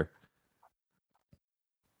out of here.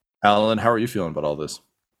 Alan, how are you feeling about all this?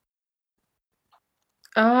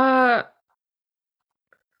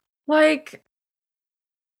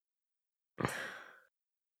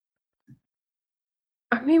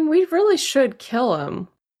 I mean, we really should kill him.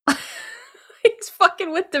 He's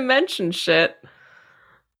fucking with dimension shit.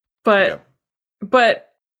 But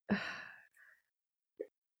I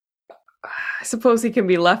suppose he can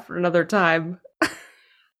be left for another time.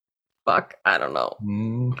 Fuck, I don't know.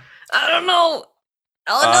 I don't know.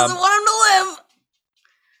 Alan doesn't want him to live.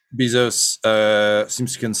 Bezos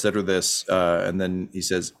seems to consider this, and then he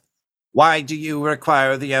says, "Why do you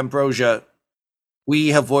require the ambrosia? We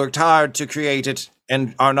have worked hard to create it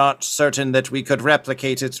and are not certain that we could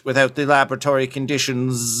replicate it without the laboratory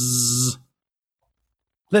conditions."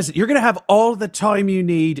 Listen, you're going to have all the time you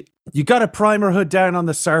need. You got a primer hood down on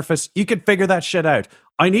the surface. You can figure that shit out.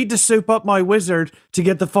 I need to soup up my wizard to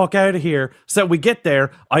get the fuck out of here so we get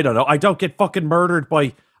there. I don't know. I don't get fucking murdered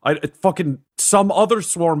by fucking some other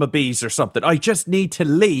swarm of bees or something. I just need to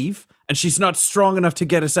leave, and she's not strong enough to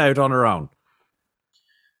get us out on her own.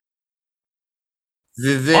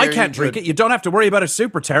 I can't drink it. You don't have to worry about a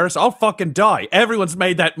super terrace. I'll fucking die. Everyone's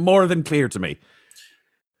made that more than clear to me.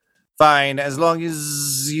 Fine, as long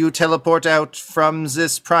as you teleport out from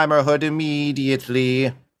this primer hood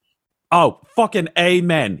immediately. Oh, fucking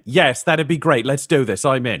amen. Yes, that'd be great. Let's do this.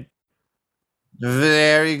 I'm in.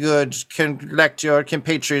 Very good. Collect your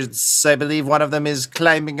compatriots. I believe one of them is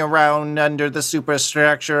climbing around under the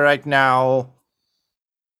superstructure right now.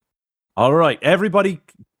 All right, everybody,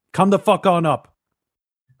 come the fuck on up.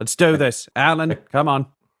 Let's do this. Alan, come on.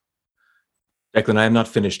 Declan, I am not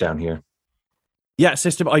finished down here. Yeah,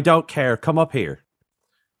 system, I don't care. Come up here.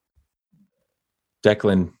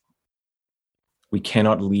 Declan, we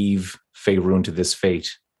cannot leave Faerun to this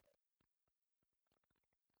fate.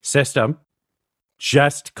 System,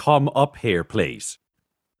 just come up here, please.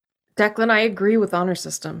 Declan, I agree with Honor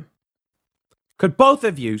System. Could both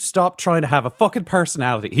of you stop trying to have a fucking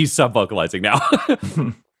personality? He's sub-vocalizing now.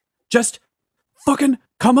 Just fucking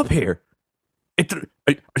come up here.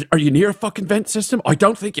 Are you near a fucking vent system? I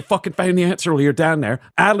don't think you fucking found the answer while you're down there.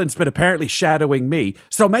 Alan's been apparently shadowing me,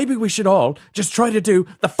 so maybe we should all just try to do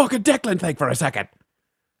the fucking Declan thing for a second.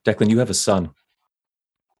 Declan, you have a son.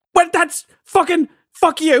 Well, that's fucking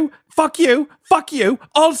fuck you, fuck you, fuck you.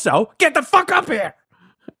 Also, get the fuck up here.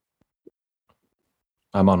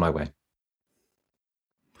 I'm on my way.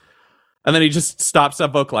 And then he just stops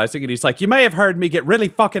up vocalizing and he's like, you may have heard me get really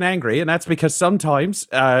fucking angry, and that's because sometimes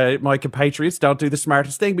my compatriots don't do the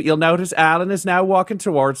smartest thing, but you'll notice Alan is now walking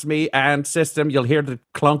towards me, and system, you'll hear the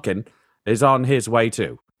clunking, is on his way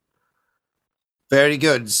too. Very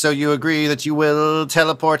good. So you agree that you will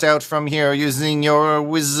teleport out from here using your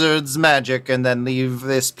wizard's magic and then leave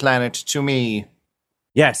this planet to me?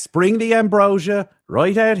 Yes, bring the ambrosia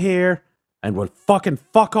right out here and we'll fucking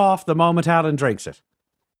fuck off the moment Alan drinks it.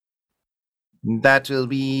 That will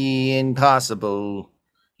be impossible.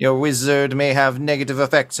 Your wizard may have negative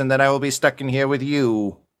effects, and then I will be stuck in here with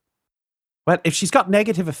you. Well, if she's got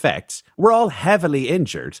negative effects, we're all heavily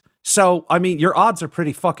injured. So, I mean, your odds are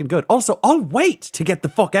pretty fucking good. Also, I'll wait to get the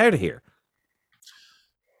fuck out of here.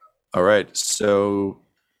 All right, so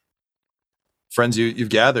friends, you've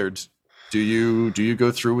gathered. Do you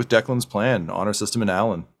go through with Declan's plan, Honor System and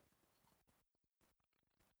Alan?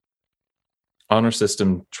 Honor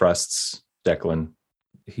System trusts Declan.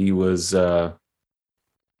 He was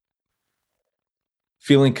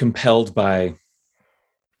feeling compelled by,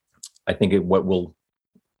 I think, what will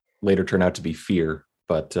later turn out to be fear,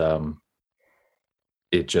 but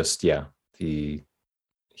it just, he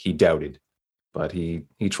doubted, but he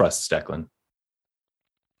trusts Declan.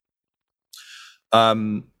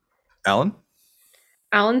 Alan?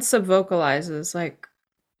 Alan subvocalizes, like,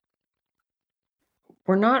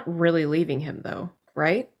 we're not really leaving him, though,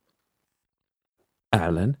 right?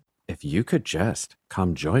 Alan, if you could just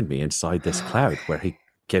come join me inside this cloud where he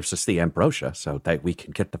gives us the ambrosia so that we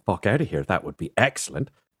can get the fuck out of here, that would be excellent.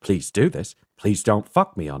 Please do this. Please don't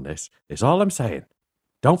fuck me on this, is all I'm saying.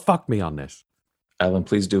 Don't fuck me on this. Alan,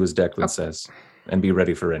 please do as Declan says and be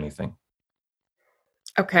ready for anything.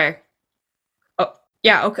 Okay. Oh,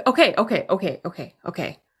 yeah,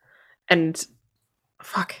 okay. And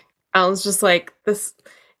fuck. Alan's just like this,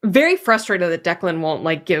 very frustrated that Declan won't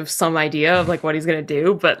like give some idea of like what he's gonna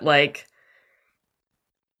do, but like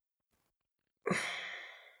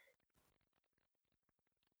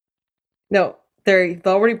no, they've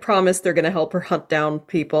already promised they're gonna help her hunt down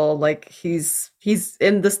people. Like he's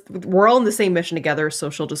in this, we're all in the same mission together, so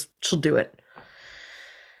she'll do it.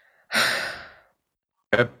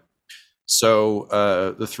 Okay. So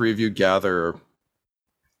the three of you gather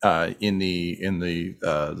in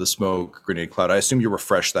the smoke grenade cloud. I assume you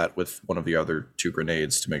refresh that with one of the other two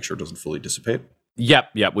grenades to make sure it doesn't fully dissipate.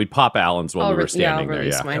 Yep. We'd pop Alan's when we were standing there.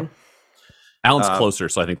 Yeah. Mine. Alan's closer,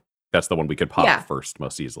 so I think that's the one we could pop first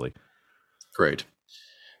most easily. Great.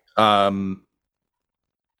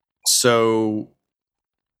 So,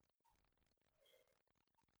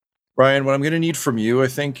 Ryan, what I'm going to need from you, I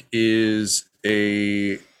think, is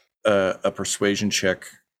a persuasion check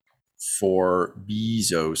for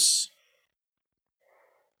Bezos.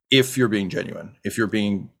 If you're being genuine, if you're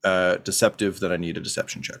being deceptive, then I need a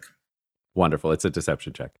deception check. Wonderful. It's a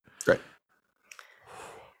deception check. Great.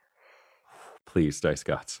 Please, Dice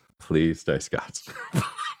Gods. Please, Dice Gods.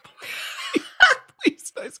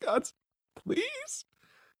 Please, Dice Gods. Please.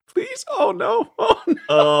 Please. Oh, no. Oh, no.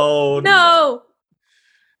 Oh, No.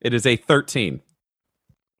 It is a 13.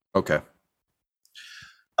 Okay.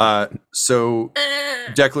 So,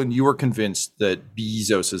 Declan, you were convinced that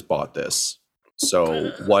Bezos has bought this.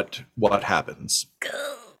 So what happens?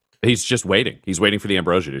 He's just waiting. He's waiting for the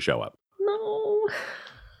ambrosia to show up. No.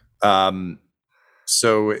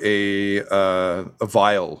 So a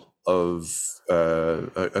vial of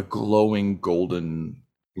a glowing golden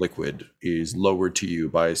liquid is lowered to you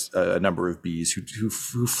by a number of bees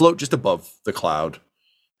who float just above the cloud.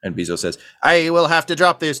 And Bezos says, "I will have to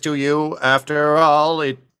drop this to you. After all,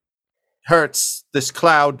 it hurts this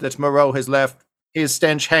cloud that Moreau has left. His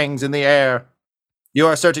stench hangs in the air. You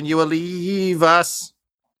are certain you will leave us?"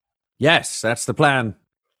 Yes, that's the plan.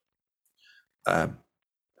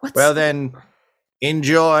 Well then,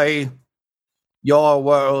 enjoy your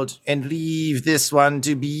world and leave this one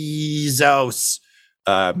to Bezos.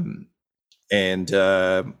 And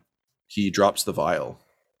he drops the vial.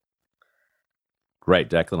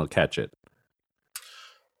 Great, Declan will catch it.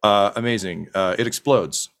 Amazing. It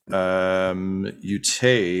explodes. You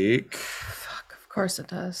take... Fuck, of course it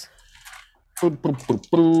does.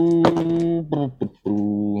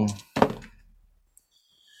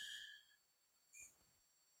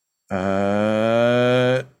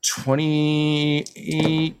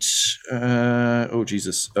 Oh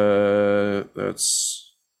Jesus. That's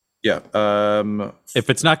if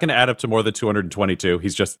it's not going to add up to more than 222,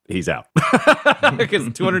 he's out. Because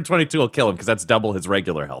 222 will kill him because that's double his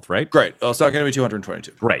regular health, right? Great. Well, it's not going to be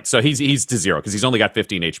 222. Right. So he's to zero because he's only got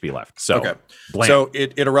 15 HP left. So okay. Blam. So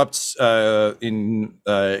it erupts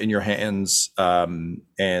in your hands,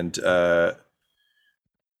 and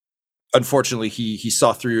unfortunately he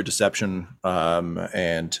saw through your deception,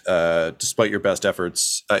 and despite your best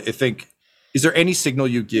efforts, I think. Is there any signal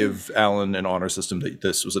you give Alan and Honor System that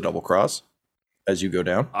this was a double cross as you go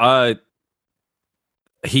down? I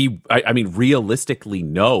mean, realistically,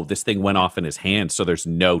 no. This thing went off in his hand, so there's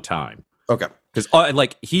no time. Okay. Because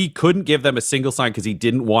he couldn't give them a single sign because he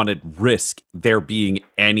didn't want to risk there being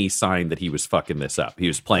any sign that he was fucking this up. He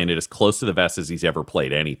was playing it as close to the vest as he's ever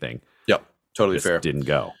played anything. Yep, totally Just fair. Didn't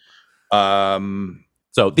go.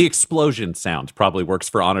 So the explosion sound probably works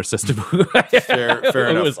for Honor System. fair enough.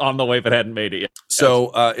 It was on the way but hadn't made it yet.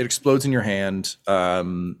 So it explodes in your hand.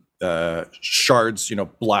 Shards,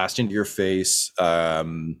 blast into your face,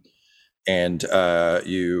 and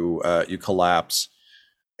you collapse.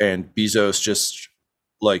 And Bezos just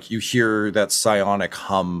you hear that psionic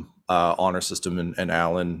hum, Honor System and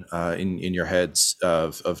Alan in your heads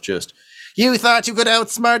of just, you thought you could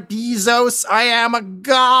outsmart Bezos? I am a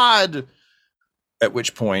god. At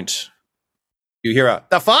which point, you hear a,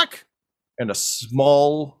 the fuck? And a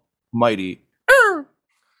small, mighty,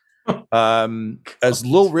 as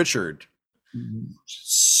Lil Richard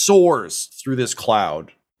soars through this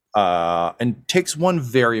cloud and takes one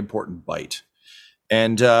very important bite.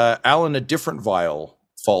 And Alan, a different vial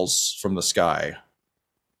falls from the sky.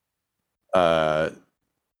 Honor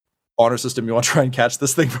System, you want to try and catch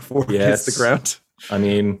this thing before it hits the ground? I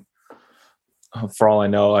mean... For all I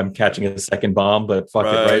know, I'm catching a second bomb, but fuck it,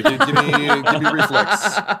 right? Give me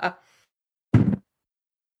reflex.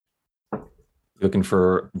 Looking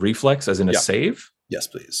for reflex as in a save? Yes,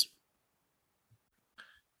 please.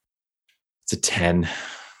 It's a 10.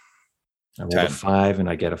 I rolled a 5 and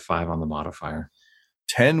I get a 5 on the modifier.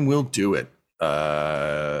 10 will do it.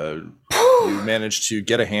 You manage to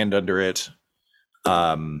get a hand under it.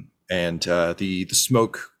 And the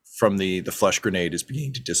smoke from the flesh grenade is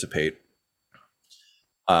beginning to dissipate.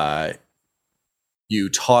 You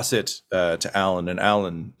toss it to Alan, and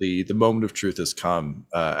Alan, the moment of truth has come.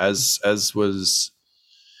 As was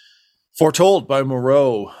foretold by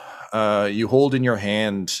Moreau, you hold in your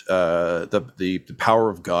hand the power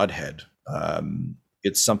of Godhead.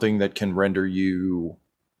 It's something that can render you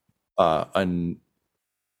a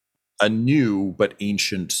new but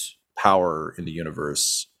ancient power in the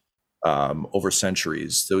universe. Over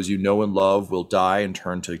centuries, those you know and love will die and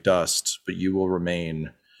turn to dust, but you will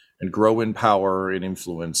remain and grow in power and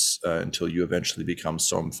influence until you eventually become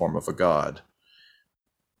some form of a god.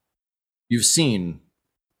 You've seen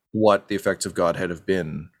what the effects of Godhead have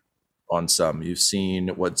been on some. You've seen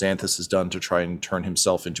what Xanthus has done to try and turn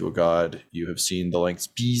himself into a god. You have seen the lengths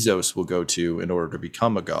Bezos will go to in order to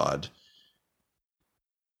become a god.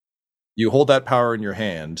 You hold that power in your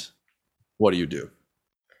hand. What do you do?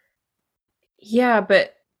 Yeah,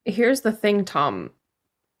 but here's the thing, Tom.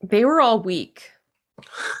 They were all weak.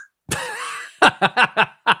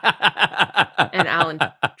 And Alan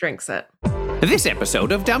drinks it. This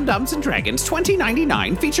episode of Dum Dums and Dragons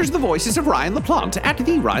 2099 features the voices of Ryan LaPlante at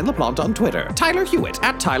the Ryan LaPlante on Twitter, Tyler Hewitt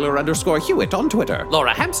at Tyler_Hewitt on Twitter,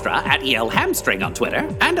 Laura Hamstra at EL Hamstring on Twitter,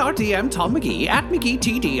 and our DM Tom McGee at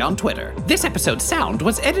McGeeTD on Twitter. This episode's sound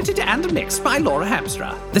was edited and mixed by Laura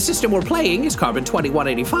Hamstra. The system we're playing is Carbon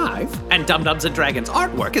 2185, and Dum Dums and Dragons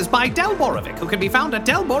artwork is by Del Borovic, who can be found at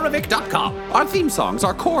delborovic.com. Our theme songs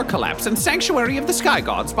are Core Collapse and Sanctuary of the Sky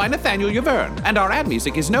Gods by Nathaniel Yaverne, and our ad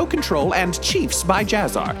music is No Control and Chiefs by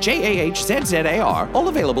Jazzar, Jahzzar, all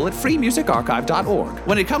available at freemusicarchive.org.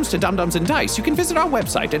 When it comes to Dum Dums and Dice, you can visit our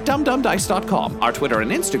website at dumdumdice.com. Our Twitter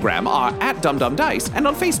and Instagram are at dumdumdice, and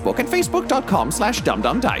on Facebook at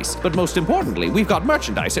facebook.com/dumdumdice. But most importantly, we've got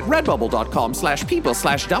merchandise at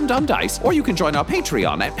redbubble.com/people/dumdumdice, or you can join our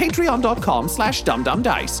Patreon at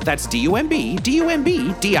patreon.com/dumdumdice. That's DUMBDICE.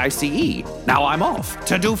 Now I'm off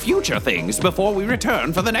to do future things before we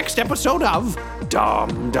return for the next episode of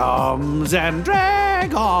Dum Dums and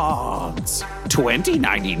Dragons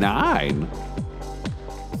 2099.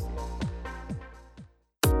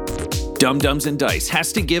 Dum Dums and Dice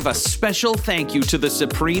has to give a special thank you to the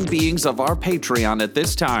supreme beings of our Patreon at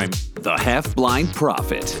this time. The Half-Blind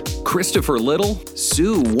Prophet, Christopher Little,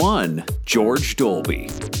 Sue One, George Dolby,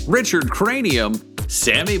 Richard Cranium,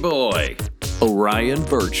 Sammy Boy, Orion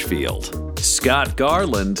Birchfield, Scott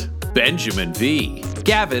Garland, Benjamin V,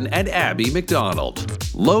 Gavin and Abby McDonald,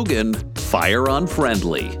 Logan, Fire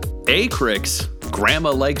Unfriendly, Acrix,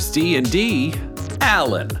 Grandma Likes D&D,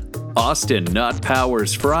 Alan, Austin Nut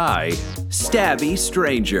Powers Fry, Stabby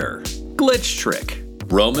Stranger, Glitch Trick,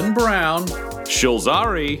 Roman Brown,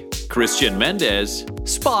 Shulzari, Christian Mendez,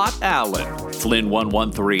 Spot Allen, Flynn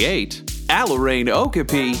 1138, Alarain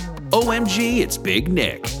Okapi, OMG It's Big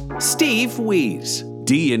Nick, Steve Wees,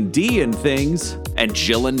 D&D and Things, and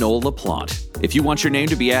Jill and Noel LaPlante. If you want your name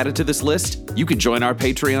to be added to this list, you can join our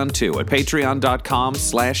Patreon too at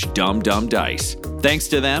patreon.com/dumdumdice. Thanks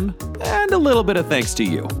to them, and a little bit of thanks to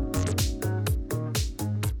you.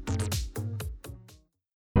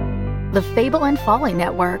 The Fable and Folly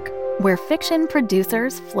Network, where fiction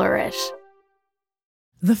producers flourish.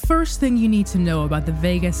 The first thing you need to know about the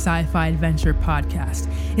Vegas Sci-Fi Adventure podcast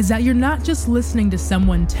is that you're not just listening to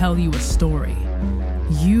someone tell you a story.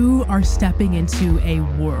 You are stepping into a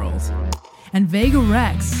world. And Vega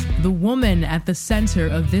Rex, the woman at the center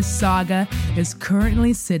of this saga, is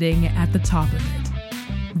currently sitting at the top of it.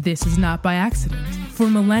 This is not by accident. For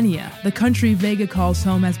millennia, the country Vega calls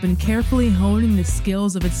home has been carefully honing the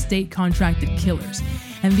skills of its state-contracted killers,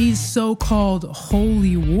 and these so-called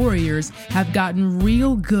holy warriors have gotten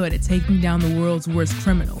real good at taking down the world's worst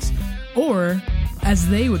criminals, or, as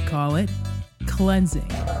they would call it,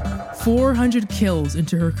 cleansing. 400 kills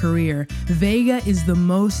into her career, Vega is the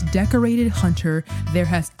most decorated hunter there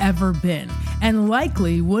has ever been, and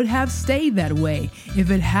likely would have stayed that way if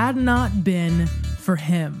it had not been for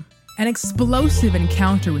him. An explosive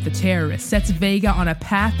encounter with the terrorists sets Vega on a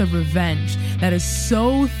path of revenge that is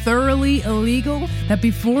so thoroughly illegal that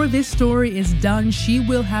before this story is done, she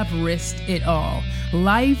will have risked it all.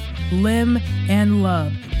 Life, limb, and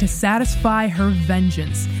love to satisfy her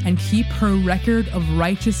vengeance and keep her record of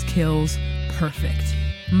righteous kills perfect.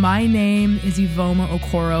 My name is Ivoma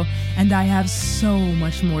Okoro, and I have so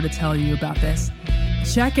much more to tell you about this.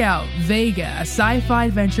 Check out Vega, a sci-fi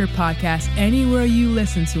adventure podcast, anywhere you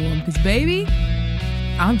listen to them, because baby,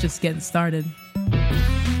 I'm just getting started.